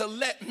willing to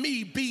let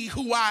me be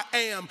who I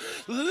am.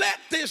 Let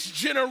this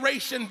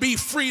generation be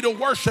free to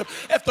worship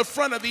at the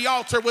front of the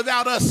altar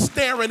without us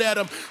staring at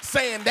them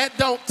saying, that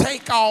don't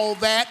take all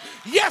that.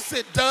 Yes,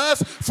 it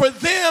does. For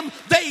them,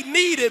 they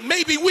need it.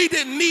 Maybe we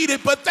didn't need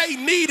it, but they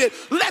need it.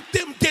 Let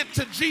them get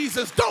to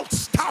Jesus. Don't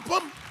stop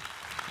them.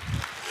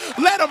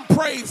 Let them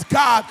praise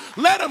God.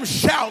 Let them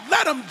shout.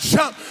 Let them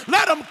jump.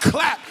 Let them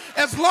clap.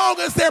 As long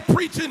as they're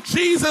preaching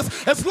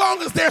Jesus, as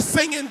long as they're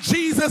singing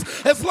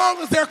Jesus, as long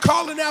as they're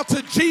calling out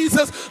to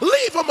Jesus,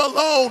 leave them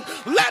alone.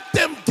 Let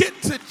them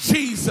get to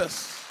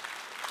Jesus.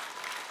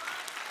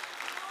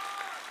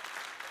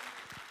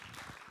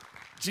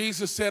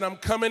 Jesus said, I'm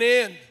coming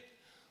in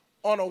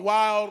on a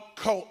wild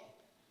colt.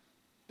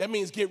 That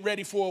means get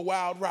ready for a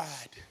wild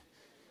ride.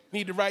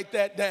 Need to write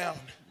that down.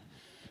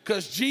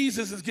 Because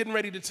Jesus is getting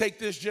ready to take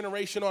this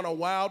generation on a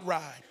wild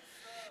ride.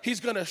 He's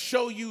going to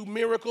show you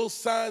miracles,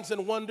 signs,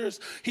 and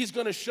wonders. He's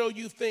going to show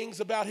you things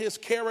about his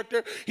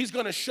character. He's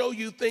going to show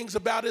you things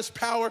about his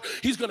power.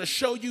 He's going to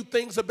show you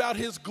things about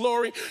his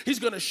glory. He's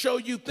going to show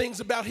you things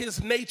about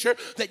his nature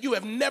that you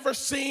have never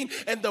seen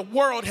and the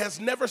world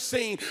has never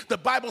seen. The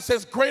Bible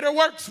says, greater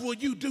works will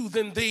you do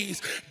than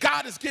these.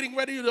 God is getting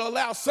ready to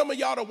allow some of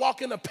y'all to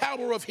walk in the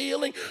power of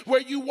healing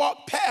where you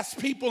walk past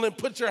people and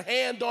put your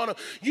hand on them.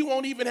 You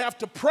won't even have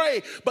to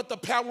pray, but the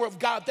power of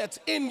God that's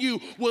in you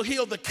will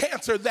heal the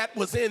cancer that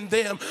was in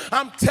them.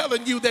 I'm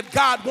telling you that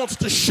God wants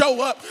to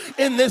show up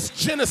in this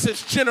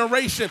Genesis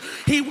generation.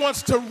 He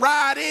wants to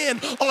ride in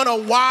on a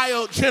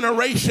wild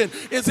generation.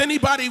 Is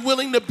anybody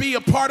willing to be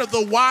a part of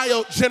the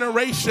wild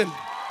generation?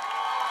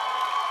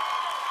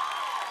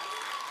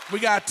 We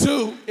got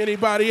 2.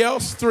 Anybody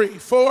else? 3,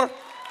 4.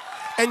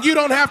 And you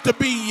don't have to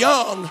be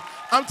young.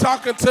 I'm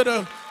talking to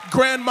the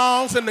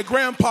grandmas and the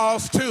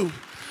grandpas too.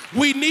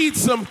 We need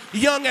some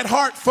young at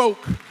heart folk.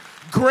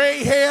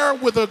 Gray hair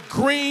with a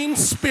green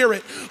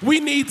spirit. We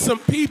need some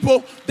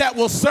people that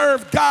will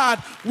serve God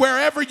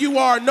wherever you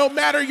are, no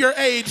matter your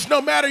age,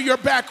 no matter your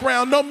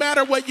background, no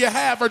matter what you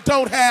have or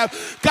don't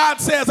have. God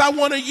says, I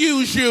want to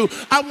use you.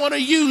 I want to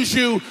use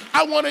you.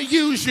 I want to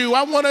use you.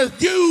 I want to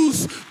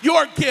use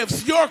your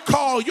gifts, your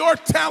call, your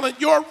talent,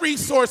 your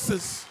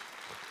resources.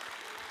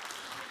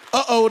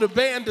 Uh-oh, the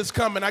band is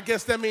coming. I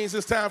guess that means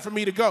it's time for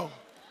me to go.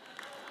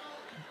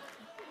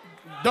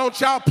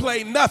 Don't y'all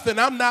play nothing.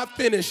 I'm not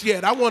finished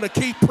yet. I want to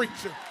keep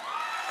preaching.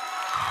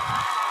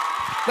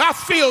 I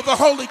feel the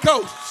Holy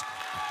Ghost.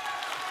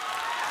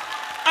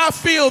 I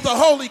feel the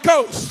Holy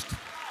Ghost.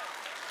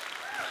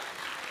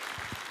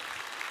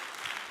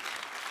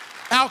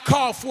 I'll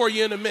call for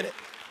you in a minute.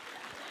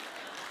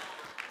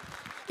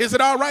 Is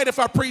it all right if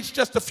I preach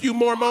just a few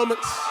more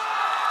moments?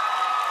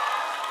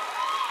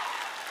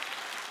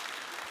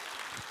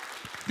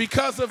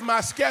 Because of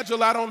my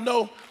schedule, I don't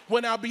know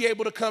when I'll be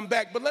able to come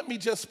back. But let me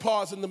just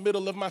pause in the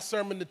middle of my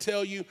sermon to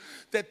tell you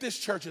that this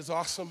church is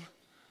awesome,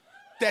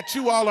 that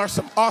you all are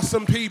some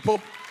awesome people,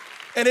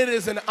 and it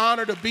is an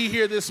honor to be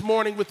here this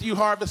morning with you,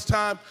 Harvest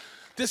Time.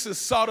 This is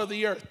salt of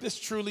the earth. This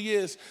truly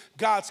is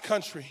God's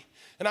country,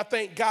 and I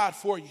thank God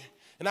for you,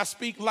 and I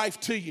speak life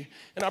to you,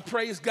 and I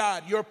praise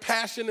God. Your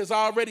passion has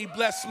already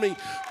blessed me.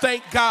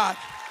 Thank God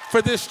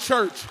for this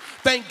church.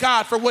 Thank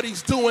God for what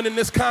he's doing in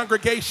this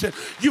congregation.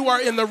 You are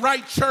in the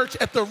right church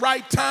at the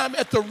right time,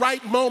 at the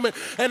right moment.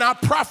 And I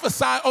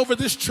prophesy over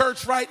this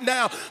church right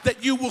now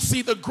that you will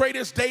see the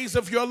greatest days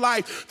of your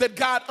life, that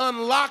God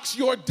unlocks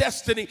your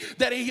destiny,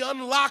 that he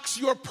unlocks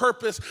your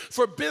purpose.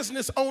 For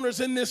business owners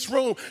in this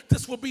room,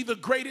 this will be the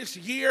greatest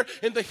year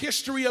in the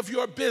history of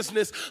your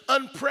business.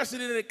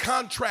 Unprecedented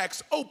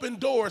contracts, open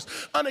doors,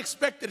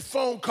 unexpected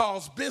phone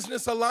calls,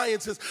 business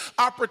alliances,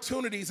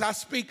 opportunities. I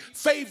speak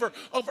favor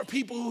over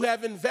people who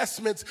have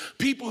investments,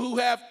 people who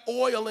have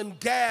oil and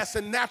gas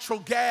and natural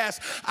gas.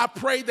 I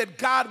pray that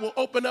God will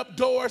open up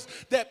doors,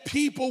 that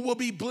people will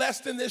be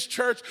blessed in this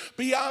church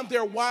beyond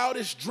their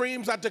wildest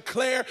dreams. I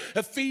declare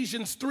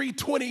Ephesians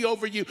 3:20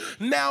 over you.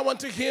 Now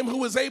unto him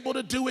who is able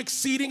to do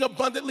exceeding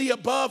abundantly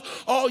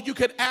above all you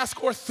could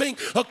ask or think,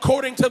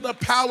 according to the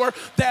power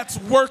that's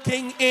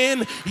working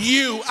in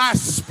you. I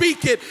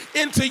speak it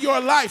into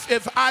your life.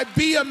 If I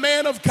be a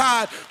man of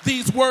God,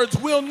 these words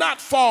will not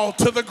fall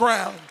to the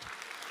ground.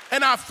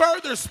 And I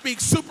further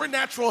speak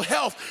supernatural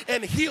health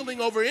and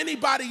healing over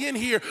anybody in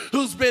here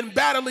who's been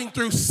battling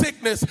through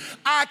sickness.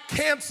 I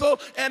cancel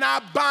and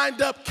I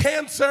bind up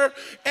cancer,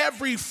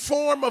 every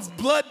form of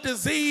blood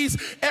disease,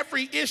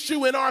 every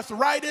issue in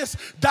arthritis,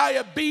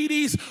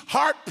 diabetes,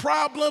 heart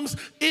problems,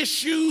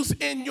 issues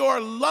in your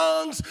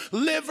lungs,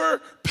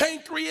 liver,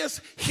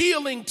 pancreas,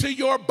 healing to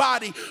your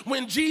body.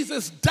 When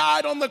Jesus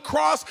died on the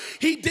cross,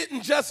 he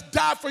didn't just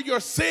die for your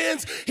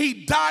sins, he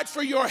died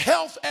for your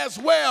health as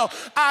well.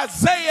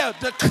 Isaiah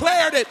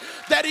declared it,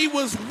 that he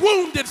was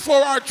wounded for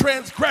our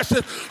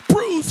transgressions,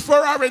 bruised for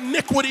our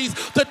iniquities.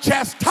 The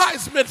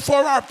chastisement for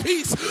our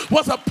peace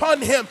was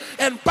upon him,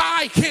 and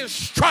by his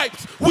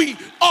stripes we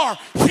are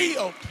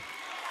healed.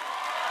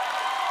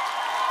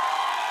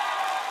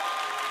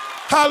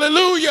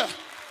 Hallelujah.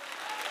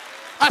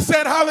 I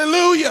said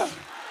hallelujah.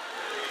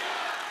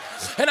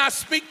 And I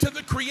speak to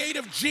the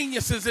creative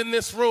geniuses in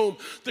this room,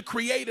 the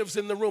creatives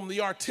in the room, the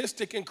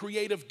artistic and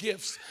creative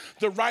gifts,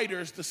 the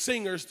writers, the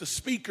singers, the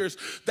speakers,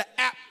 the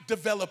app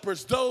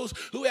developers, those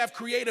who have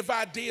creative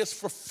ideas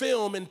for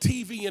film and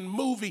TV and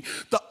movie,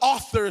 the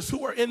authors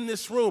who are in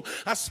this room.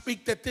 I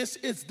speak that this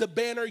is the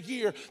banner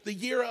year, the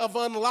year of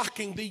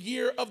unlocking, the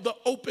year of the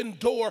open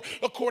door,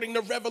 according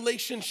to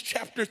Revelation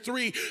chapter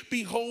 3.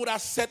 Behold, I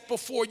set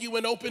before you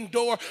an open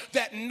door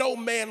that no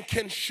man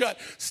can shut.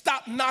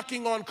 Stop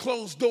knocking on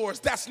closed doors.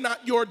 That's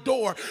not your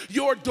door.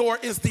 Your door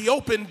is the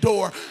open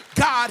door.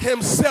 God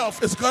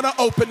himself is going to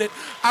open it.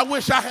 I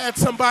wish I had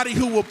somebody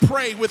who will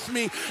pray with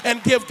me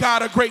and give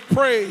God a great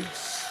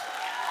praise.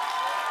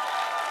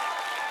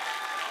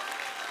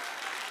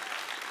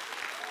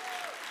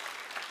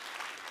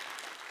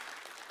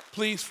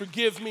 Please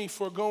forgive me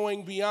for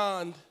going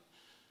beyond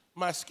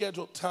my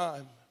scheduled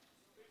time.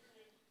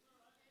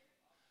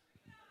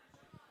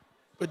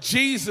 But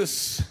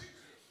Jesus,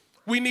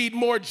 we need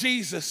more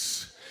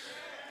Jesus.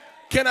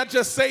 Can I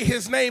just say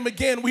his name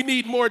again? We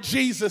need more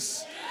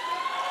Jesus.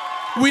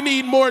 We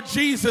need more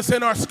Jesus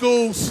in our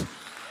schools.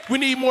 We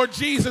need more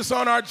Jesus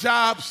on our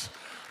jobs.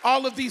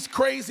 All of these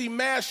crazy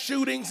mass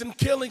shootings and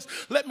killings.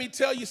 Let me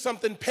tell you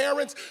something,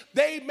 parents,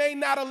 they may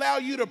not allow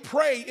you to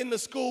pray in the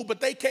school, but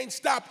they can't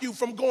stop you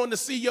from going to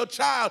see your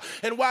child.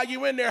 And while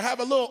you're in there,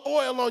 have a little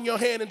oil on your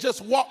hand and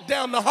just walk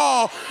down the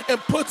hall and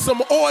put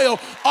some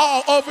oil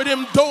all over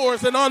them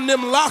doors and on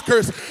them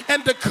lockers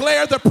and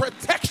declare the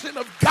protection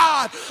of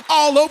God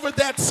all over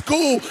that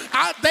school.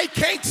 They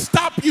can't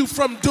stop you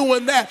from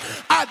doing that.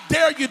 I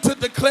dare you to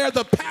declare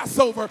the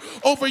Passover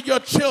over your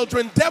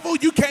children. Devil,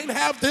 you can't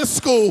have this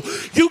school.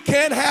 You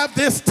can't have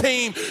this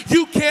team.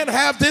 You can't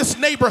have this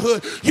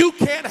neighborhood. You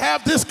can't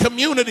have this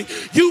community.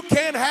 You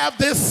can't have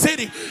this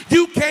city.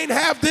 You can't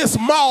have this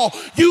mall.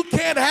 You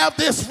can't have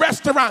this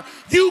restaurant.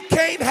 You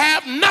can't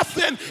have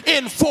nothing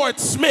in Fort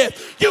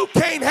Smith. You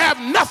can't have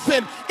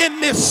nothing in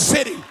this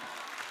city.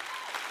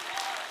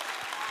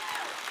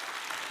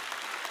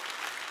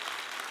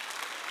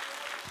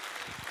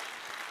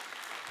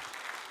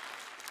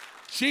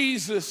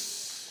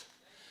 Jesus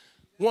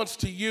wants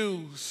to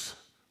use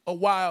a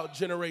wild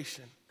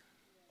generation.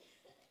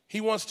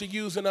 He wants to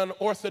use an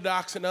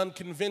unorthodox and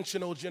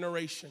unconventional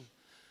generation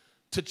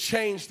to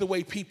change the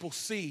way people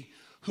see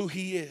who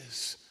he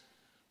is.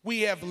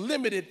 We have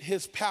limited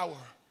his power.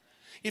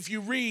 If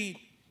you read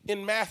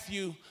in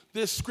Matthew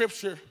this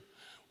scripture,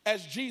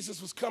 as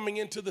Jesus was coming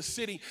into the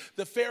city,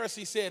 the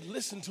Pharisees said,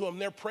 listen to them,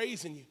 they're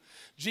praising you.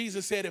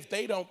 Jesus said, if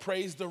they don't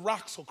praise, the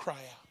rocks will cry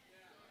out.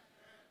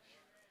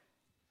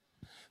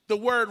 The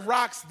word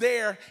rocks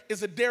there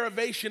is a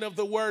derivation of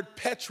the word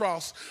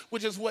Petros,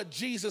 which is what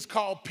Jesus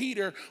called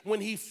Peter when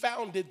he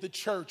founded the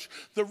church.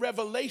 The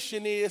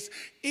revelation is,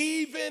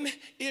 even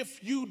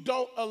if you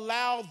don't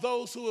allow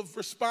those who have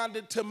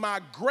responded to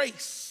my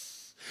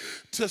grace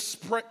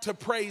to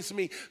praise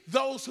me,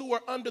 those who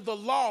are under the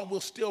law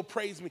will still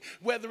praise me.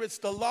 Whether it's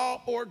the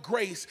law or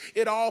grace,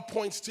 it all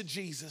points to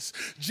Jesus.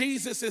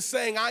 Jesus is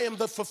saying, I am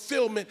the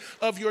fulfillment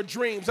of your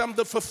dreams. I'm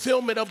the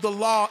fulfillment of the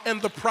law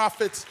and the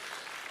prophets.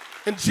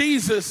 And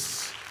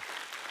Jesus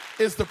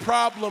is the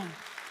problem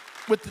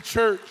with the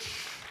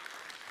church.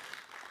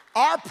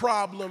 Our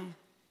problem,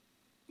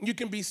 you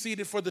can be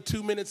seated for the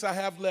 2 minutes I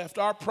have left.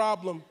 Our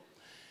problem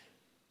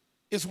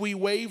is we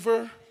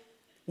waver,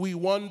 we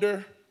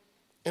wonder,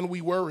 and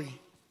we worry.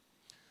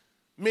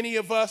 Many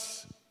of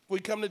us, we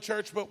come to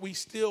church, but we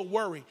still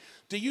worry.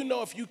 Do you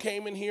know if you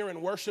came in here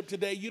and worshiped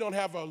today, you don't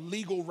have a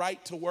legal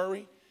right to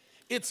worry?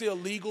 It's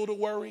illegal to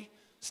worry.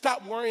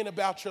 Stop worrying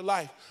about your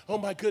life. Oh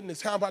my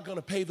goodness, how am I going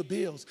to pay the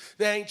bills?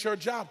 That ain't your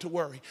job to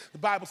worry. The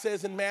Bible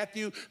says in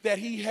Matthew that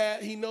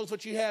he knows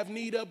what you have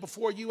need of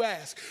before you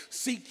ask.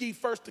 Seek ye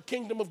first the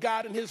kingdom of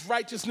God and his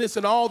righteousness,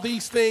 and all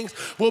these things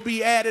will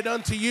be added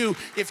unto you.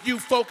 If you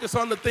focus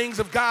on the things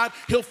of God,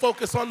 he'll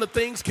focus on the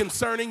things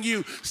concerning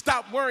you.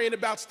 Stop worrying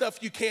about stuff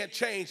you can't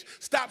change.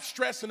 Stop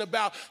stressing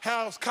about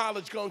how's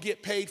college going to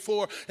get paid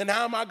for and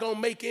how am I going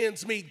to make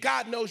ends meet.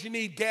 God knows you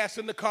need gas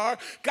in the car.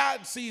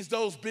 God sees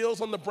those bills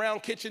on the brown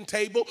kitchen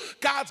table.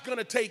 God's going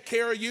to take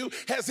care of you.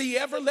 Has he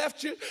ever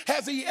left you?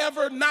 Has he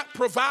ever not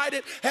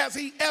provided? Has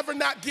he ever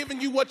not given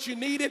you what you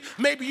needed?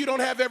 Maybe you don't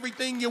have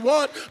everything you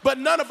want, but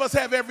none of us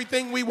have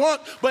everything we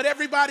want. But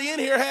everybody in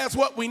here has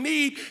what we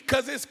need,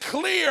 because it's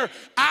clear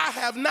I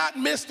have not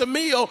missed a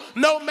meal.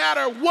 No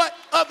matter what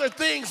other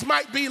things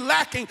might be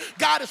lacking,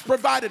 God has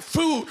provided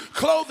food,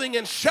 clothing,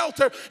 and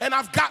shelter, and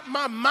I've got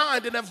my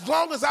mind. And as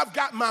long as I've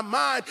got my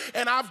mind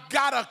and I've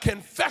got a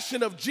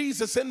confession of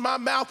Jesus in my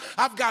mouth,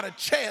 I've got a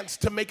chance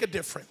to make a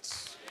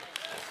difference.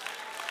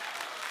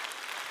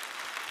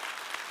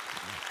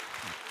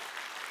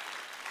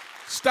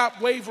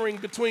 Stop wavering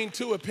between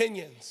two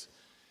opinions.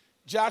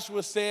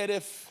 Joshua said,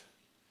 if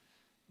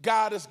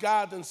God is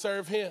God, then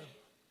serve him.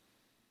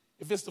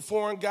 If it's the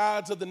foreign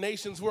gods of the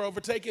nations we're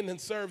overtaking, then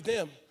serve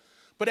them.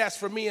 But as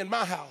for me and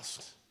my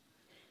house,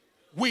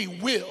 we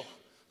will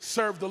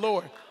serve the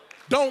Lord.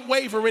 Don't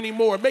waver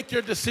anymore. Make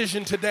your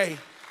decision today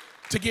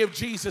to give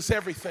Jesus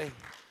everything.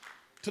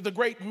 To the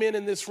great men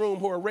in this room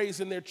who are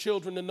raising their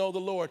children to know the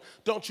Lord,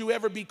 don't you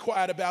ever be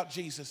quiet about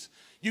Jesus.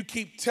 You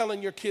keep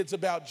telling your kids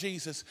about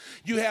Jesus.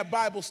 You have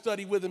Bible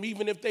study with them,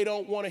 even if they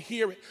don't want to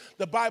hear it.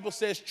 The Bible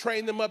says,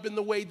 train them up in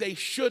the way they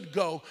should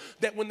go,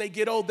 that when they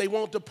get old, they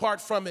won't depart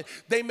from it.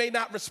 They may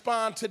not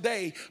respond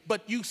today,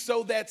 but you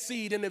sow that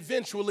seed, and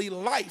eventually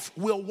life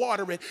will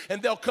water it,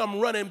 and they'll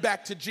come running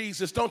back to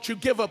Jesus. Don't you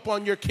give up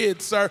on your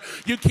kids, sir.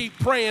 You keep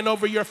praying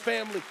over your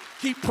family.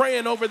 Keep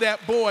praying over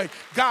that boy.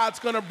 God's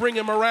going to bring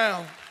him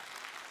around.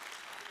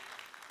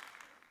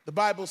 The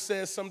Bible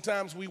says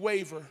sometimes we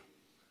waver.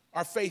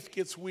 Our faith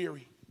gets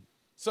weary.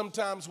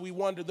 Sometimes we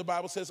wonder. The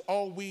Bible says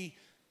all we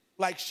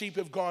like sheep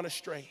have gone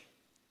astray.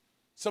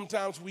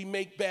 Sometimes we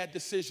make bad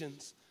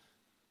decisions.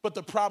 But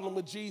the problem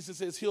with Jesus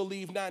is he'll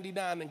leave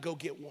 99 and go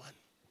get one.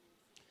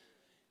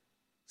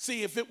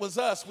 See, if it was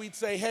us, we'd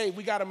say, hey,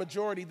 we got a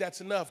majority,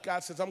 that's enough.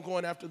 God says, I'm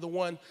going after the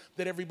one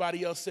that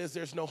everybody else says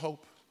there's no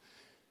hope.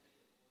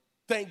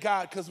 Thank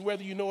God, because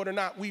whether you know it or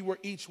not, we were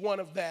each one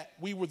of that.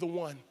 We were the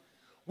one.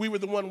 We were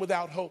the one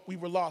without hope. We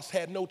were lost,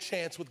 had no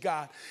chance with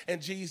God.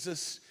 And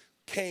Jesus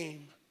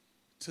came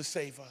to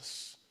save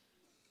us.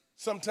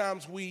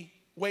 Sometimes we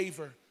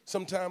waver.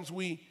 Sometimes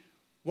we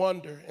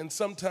wonder. And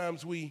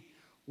sometimes we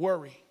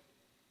worry.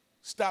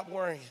 Stop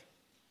worrying.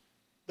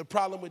 The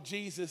problem with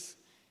Jesus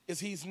is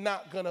he's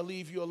not going to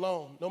leave you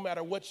alone. No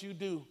matter what you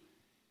do,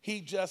 he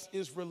just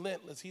is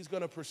relentless. He's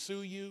going to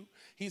pursue you.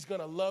 He's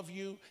going to love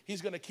you. He's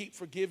going to keep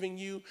forgiving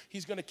you.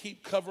 He's going to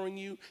keep covering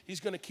you. He's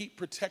going to keep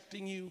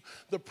protecting you.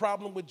 The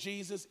problem with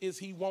Jesus is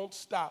he won't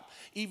stop.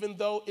 Even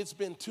though it's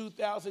been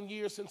 2,000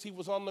 years since he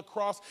was on the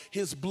cross,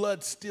 his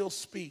blood still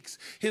speaks.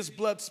 His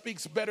blood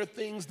speaks better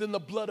things than the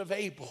blood of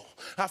Abel.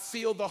 I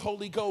feel the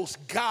Holy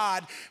Ghost.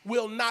 God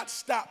will not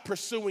stop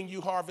pursuing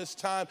you, Harvest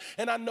Time.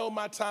 And I know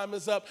my time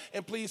is up,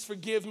 and please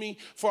forgive me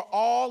for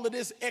all of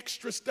this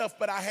extra stuff,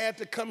 but I had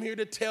to come here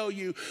to tell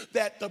you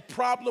that the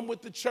problem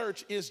with the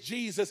church is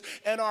Jesus,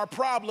 and our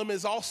problem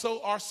is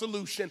also our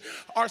solution.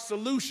 Our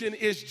solution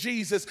is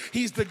Jesus.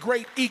 He's the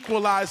great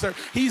equalizer.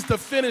 He's the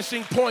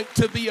finishing point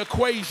to the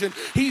equation.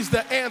 He's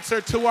the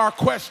answer to our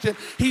question.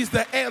 He's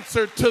the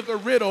answer to the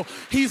riddle.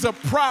 He's a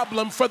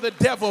problem for the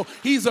devil.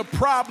 He's a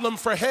problem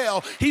for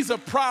hell. He's a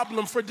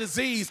problem for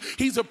disease.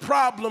 He's a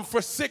problem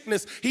for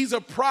sickness. He's a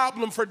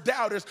problem for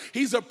doubters.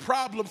 He's a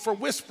problem for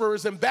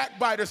whisperers and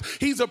backbiters.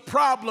 He's a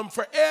problem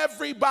for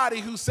everybody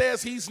who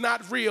says he's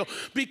not real,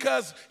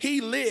 because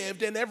he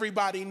lived and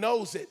everybody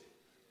knows it.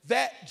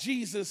 That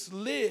Jesus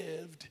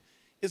lived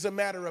is a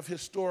matter of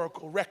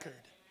historical record.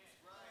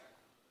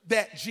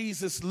 That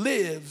Jesus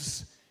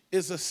lives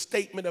is a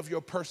statement of your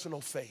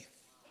personal faith.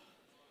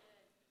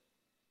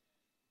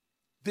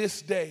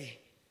 This day,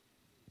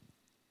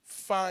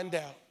 find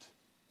out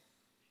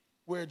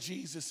where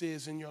Jesus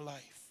is in your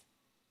life.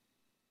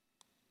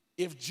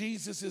 If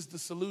Jesus is the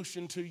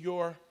solution to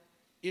your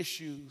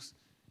issues,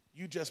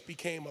 you just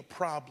became a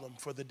problem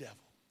for the devil.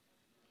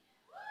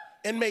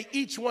 And may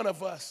each one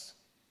of us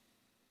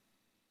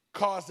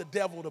cause the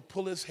devil to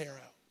pull his hair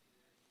out.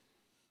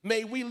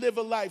 May we live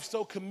a life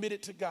so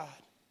committed to God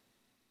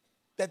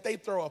that they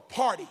throw a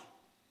party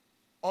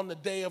on the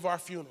day of our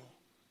funeral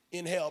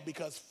in hell,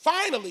 because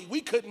finally we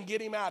couldn't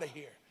get him out of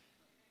here.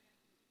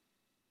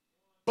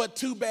 But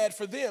too bad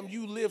for them,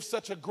 you lived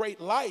such a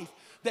great life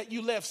that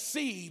you left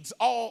seeds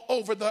all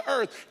over the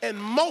earth and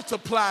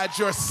multiplied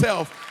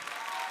yourself.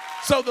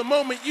 So the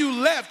moment you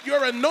left,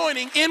 your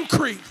anointing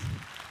increased.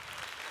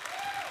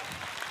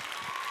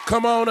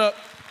 Come on up.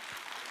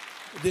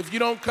 If you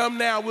don't come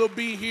now, we'll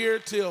be here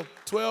till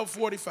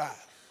 12:45.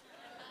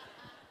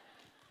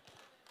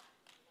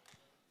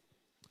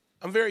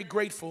 I'm very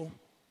grateful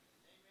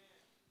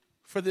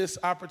for this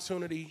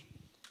opportunity,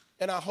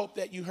 and I hope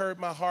that you heard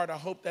my heart. I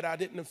hope that I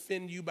didn't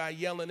offend you by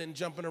yelling and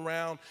jumping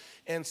around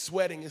and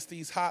sweating. It's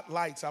these hot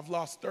lights. I've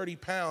lost 30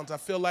 pounds. I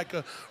feel like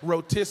a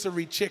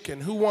rotisserie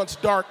chicken. Who wants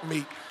dark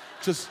meat?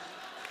 Just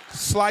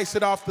slice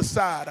it off the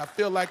side. I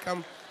feel like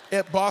I'm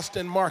at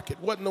Boston Market.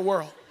 What in the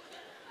world?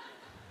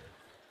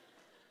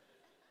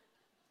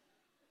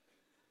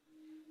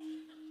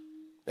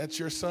 That's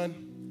your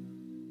son?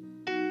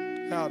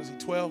 How old is he,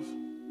 12?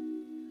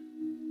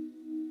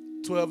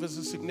 12 is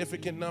a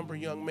significant number,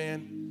 young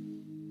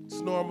man.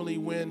 It's normally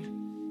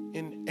when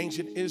in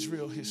ancient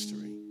Israel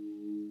history,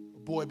 a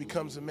boy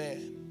becomes a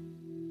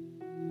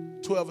man.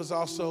 12 is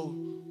also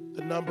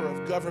the number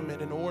of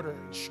government and order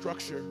and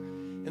structure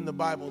in the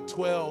Bible.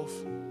 12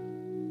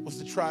 was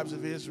the tribes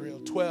of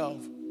Israel.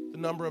 12, the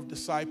number of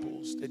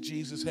disciples that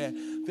Jesus had.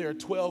 There are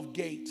 12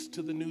 gates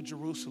to the New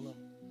Jerusalem.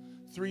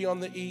 3 on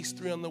the east,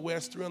 3 on the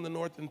west, 3 on the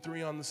north, and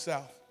 3 on the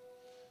south.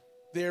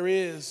 There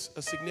is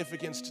a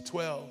significance to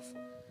 12,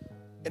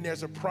 and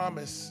there's a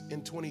promise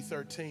in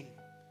 2013.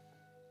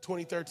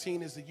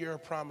 2013 is the year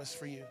of promise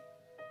for you,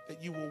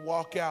 that you will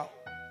walk out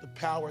the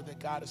power that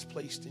God has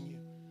placed in you.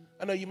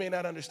 I know you may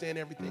not understand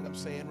everything I'm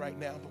saying right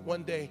now, but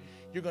one day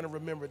you're going to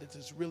remember that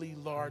this really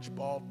large,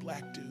 bald,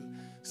 black dude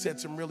said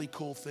some really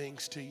cool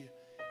things to you.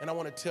 And I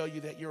want to tell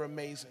you that you're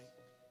amazing.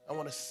 I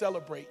want to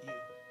celebrate you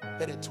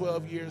that at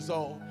 12 years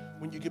old,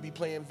 when you could be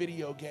playing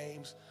video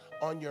games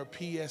on your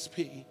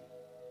PSP,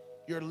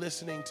 you're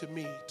listening to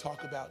me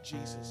talk about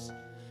Jesus.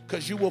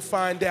 Because you will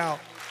find out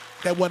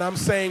that what I'm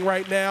saying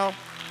right now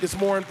is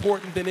more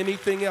important than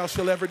anything else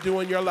you'll ever do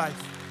in your life.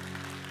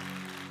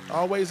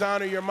 Always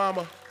honor your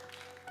mama.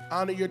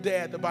 Honor your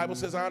dad. The Bible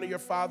says honor your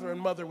father and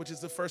mother, which is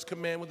the first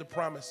command with the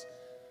promise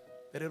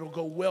that it'll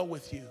go well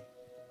with you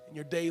and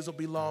your days will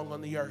be long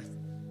on the earth.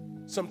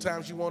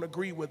 Sometimes you won't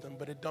agree with them,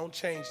 but it don't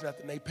change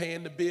nothing. They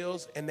paying the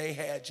bills and they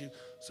had you,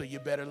 so you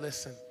better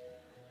listen.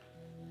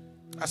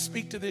 I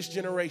speak to this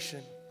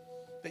generation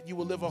that you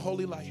will live a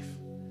holy life,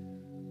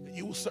 that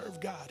you will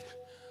serve God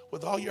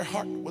with all your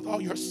heart, with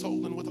all your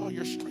soul, and with all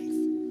your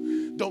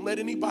strength. Don't let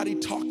anybody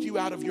talk you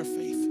out of your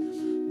faith.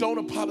 Don't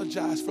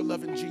apologize for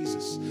loving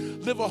Jesus.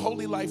 Live a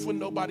holy life when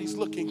nobody's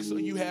looking, so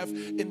you have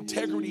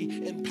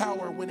integrity and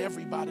power when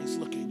everybody's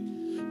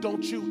looking.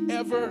 Don't you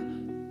ever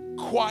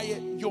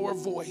quiet your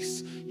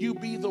voice. You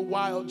be the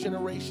wild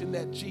generation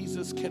that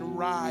Jesus can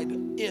ride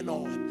in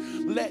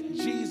on. Let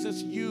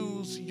Jesus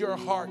use your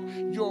heart,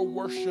 your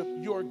worship,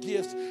 your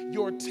gifts,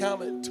 your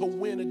talent to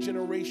win a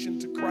generation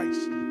to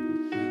Christ.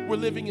 We're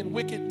living in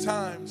wicked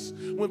times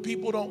when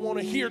people don't want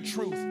to hear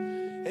truth.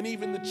 And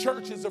even the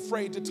church is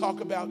afraid to talk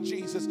about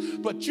Jesus.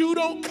 But you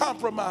don't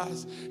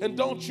compromise, and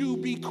don't you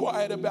be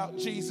quiet about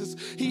Jesus.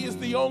 He is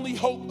the only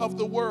hope of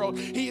the world.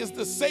 He is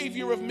the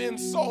Savior of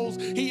men's souls.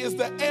 He is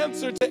the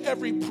answer to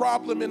every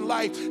problem in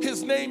life.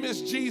 His name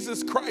is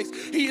Jesus Christ.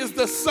 He is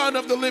the Son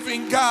of the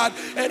living God,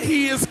 and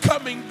he is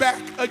coming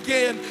back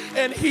again.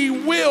 And he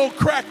will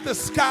crack the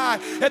sky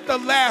at the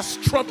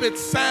last trumpet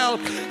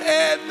sound.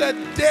 And the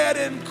dead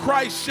in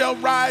Christ shall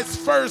rise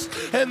first,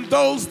 and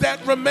those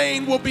that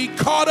remain will be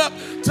caught up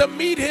to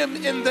meet him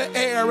in the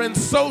air, and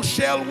so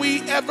shall we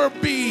ever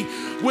be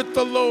with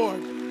the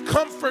Lord.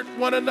 Comfort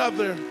one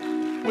another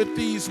with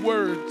these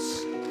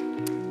words.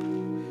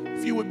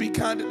 If you would be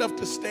kind enough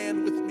to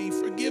stand with me,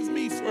 forgive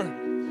me for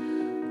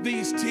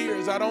these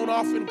tears. I don't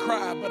often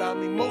cry, but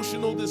I'm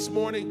emotional this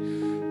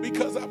morning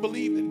because I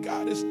believe that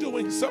God is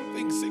doing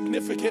something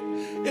significant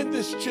in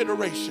this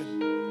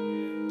generation.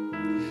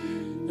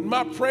 And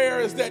my prayer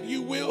is that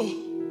you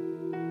will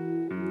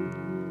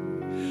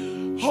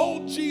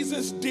hold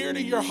Jesus dear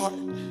to your heart,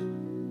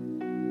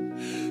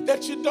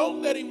 that you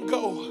don't let him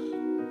go.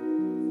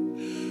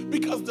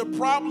 Because the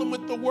problem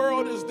with the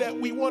world is that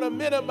we want to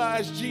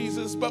minimize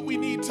Jesus, but we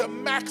need to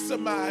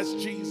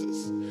maximize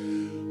Jesus.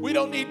 We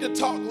don't need to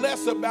talk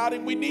less about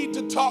him. We need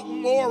to talk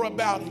more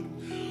about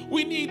him.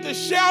 We need to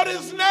shout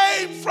his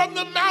name from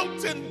the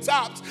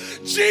mountaintops.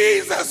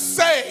 Jesus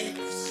saves.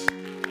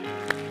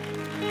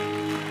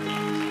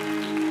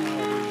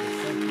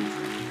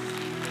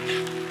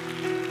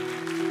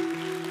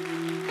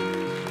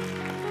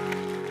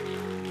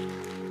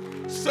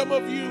 Some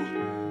of you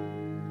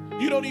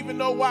don't even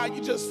know why.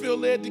 You just feel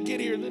led to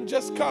get here. Then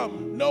just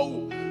come.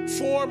 No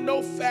form,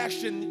 no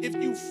fashion. If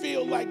you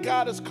feel like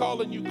God is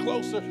calling you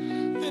closer,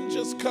 then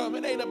just come.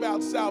 It ain't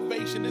about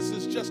salvation. This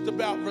is just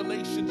about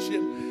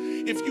relationship.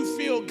 If you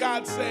feel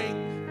God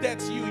saying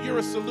that's you, you're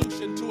a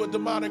solution to a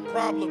demonic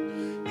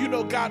problem. You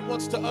know God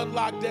wants to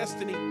unlock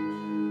destiny.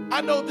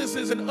 I know this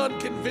is an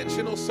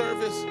unconventional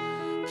service.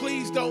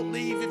 Please don't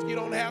leave if you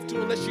don't have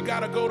to, unless you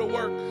got to go to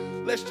work.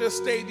 Let's just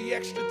stay the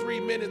extra 3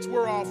 minutes.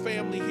 We're all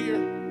family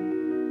here.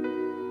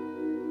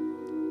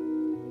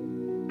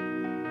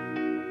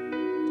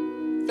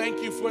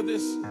 Thank you for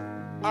this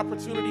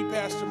opportunity,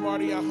 Pastor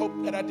Marty. I hope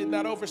that I did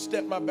not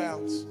overstep my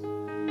bounds.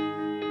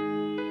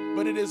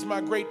 But it is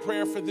my great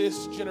prayer for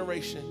this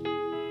generation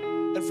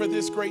and for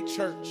this great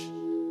church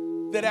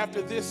that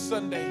after this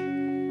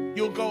Sunday,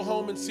 you'll go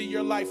home and see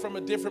your life from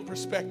a different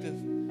perspective.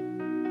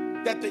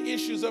 That the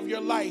issues of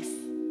your life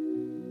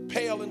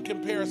pale in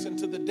comparison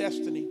to the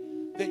destiny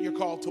that you're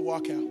called to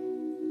walk out.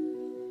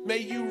 May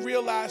you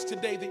realize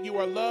today that you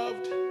are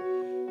loved,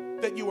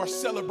 that you are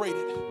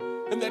celebrated,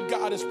 and that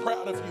God is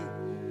proud of you.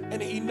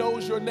 And he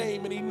knows your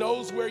name, and he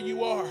knows where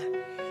you are.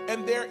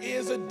 And there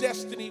is a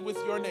destiny with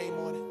your name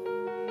on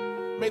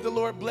it. May the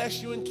Lord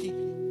bless you and keep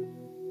you.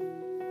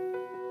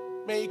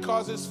 May he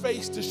cause his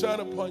face to shine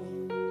upon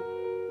you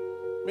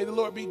May the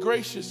Lord be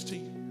gracious to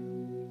you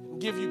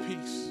and give you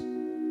peace.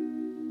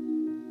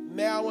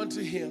 Now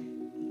unto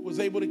him who was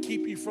able to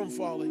keep you from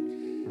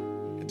falling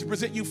and to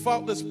present you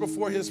faultless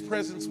before his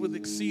presence with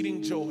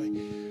exceeding joy.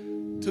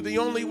 To the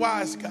only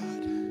wise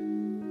God,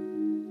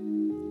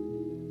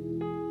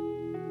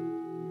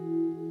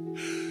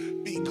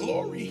 be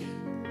glory,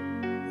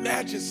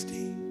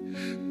 majesty,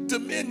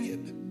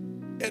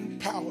 dominion, and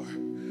power,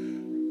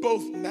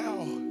 both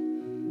now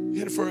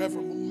and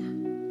forevermore.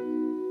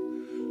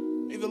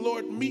 May the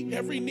Lord meet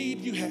every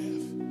need you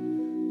have.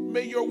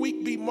 May your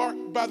week be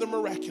marked by the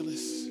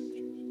miraculous.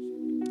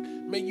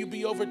 May you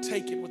be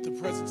overtaken with the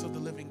presence of the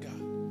living God.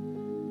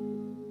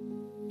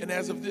 And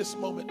as of this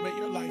moment, may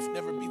your life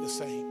never be the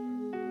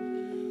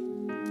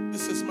same.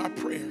 This is my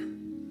prayer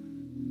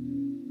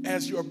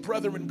as your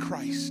brother in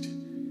Christ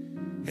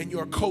and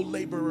your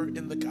co-laborer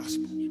in the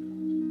gospel.